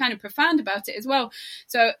what was kind of profound about it as well.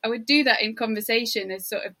 So I would do that in conversation as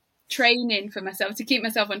sort of training for myself to keep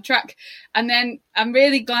myself on track. And then I'm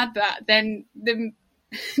really glad that then the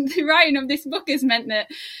writing of this book has meant that,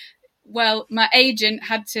 well, my agent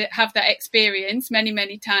had to have that experience many,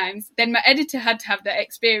 many times. Then my editor had to have that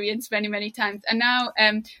experience many, many times. And now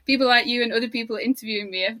people like you and other people interviewing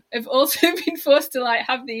me have also been forced to like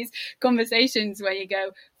have these conversations where you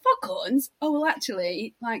go, foghorns? Oh, well,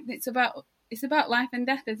 actually, like it's about life and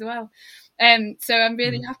death as well. So I'm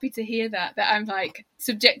really happy to hear that I'm like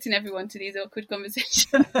subjecting everyone to these awkward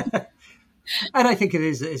conversations. And I think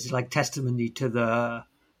it's like testimony to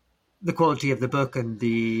the quality of the book and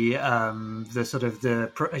the sort of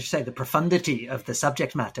the profundity of the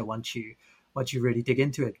subject matter once you really dig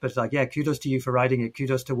into it. But it's like, yeah, kudos to you for writing it.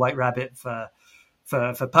 Kudos to White Rabbit for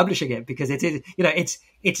publishing it, because it is,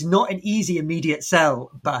 it's not an easy immediate sell,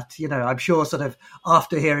 but I'm sure sort of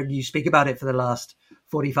after hearing you speak about it for the last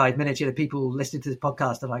 45 minutes, people listening to this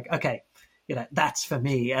podcast are like, okay, that's for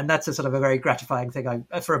me. And that's a sort of a very gratifying thing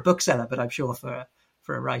for a bookseller, but I'm sure for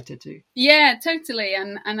a writer too. Yeah, totally.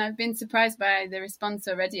 And I've been surprised by the response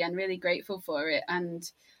already and really grateful for it.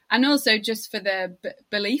 And also just for the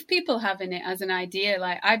belief people have in it as an idea.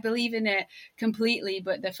 Like, I believe in it completely,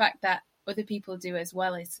 but the fact that other people do as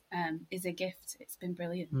well is a gift. It's been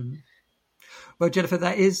brilliant. Mm-hmm. Well, Jennifer,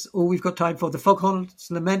 that is all we've got time for. The Foghorn's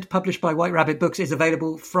Lament, published by White Rabbit Books, is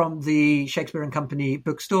available from the Shakespeare and Company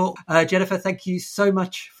bookstore. Jennifer, thank you so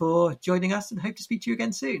much for joining us and hope to speak to you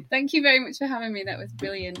again soon. Thank you very much for having me. That was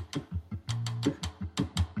brilliant.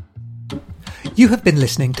 You have been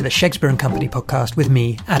listening to the Shakespeare and Company podcast with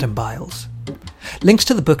me, Adam Biles. Links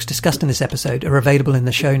to the books discussed in this episode are available in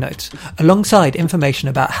the show notes, alongside information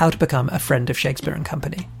about how to become a friend of Shakespeare and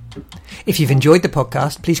Company. If you've enjoyed the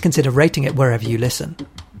podcast, please consider rating it wherever you listen.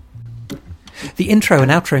 The intro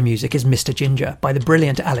and outro music is Mr. Ginger by the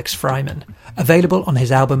brilliant Alex Fryman, available on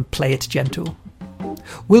his album Play It Gentle.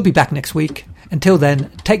 We'll be back next week. Until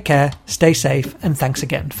then, take care, stay safe, and thanks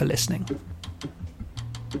again for listening.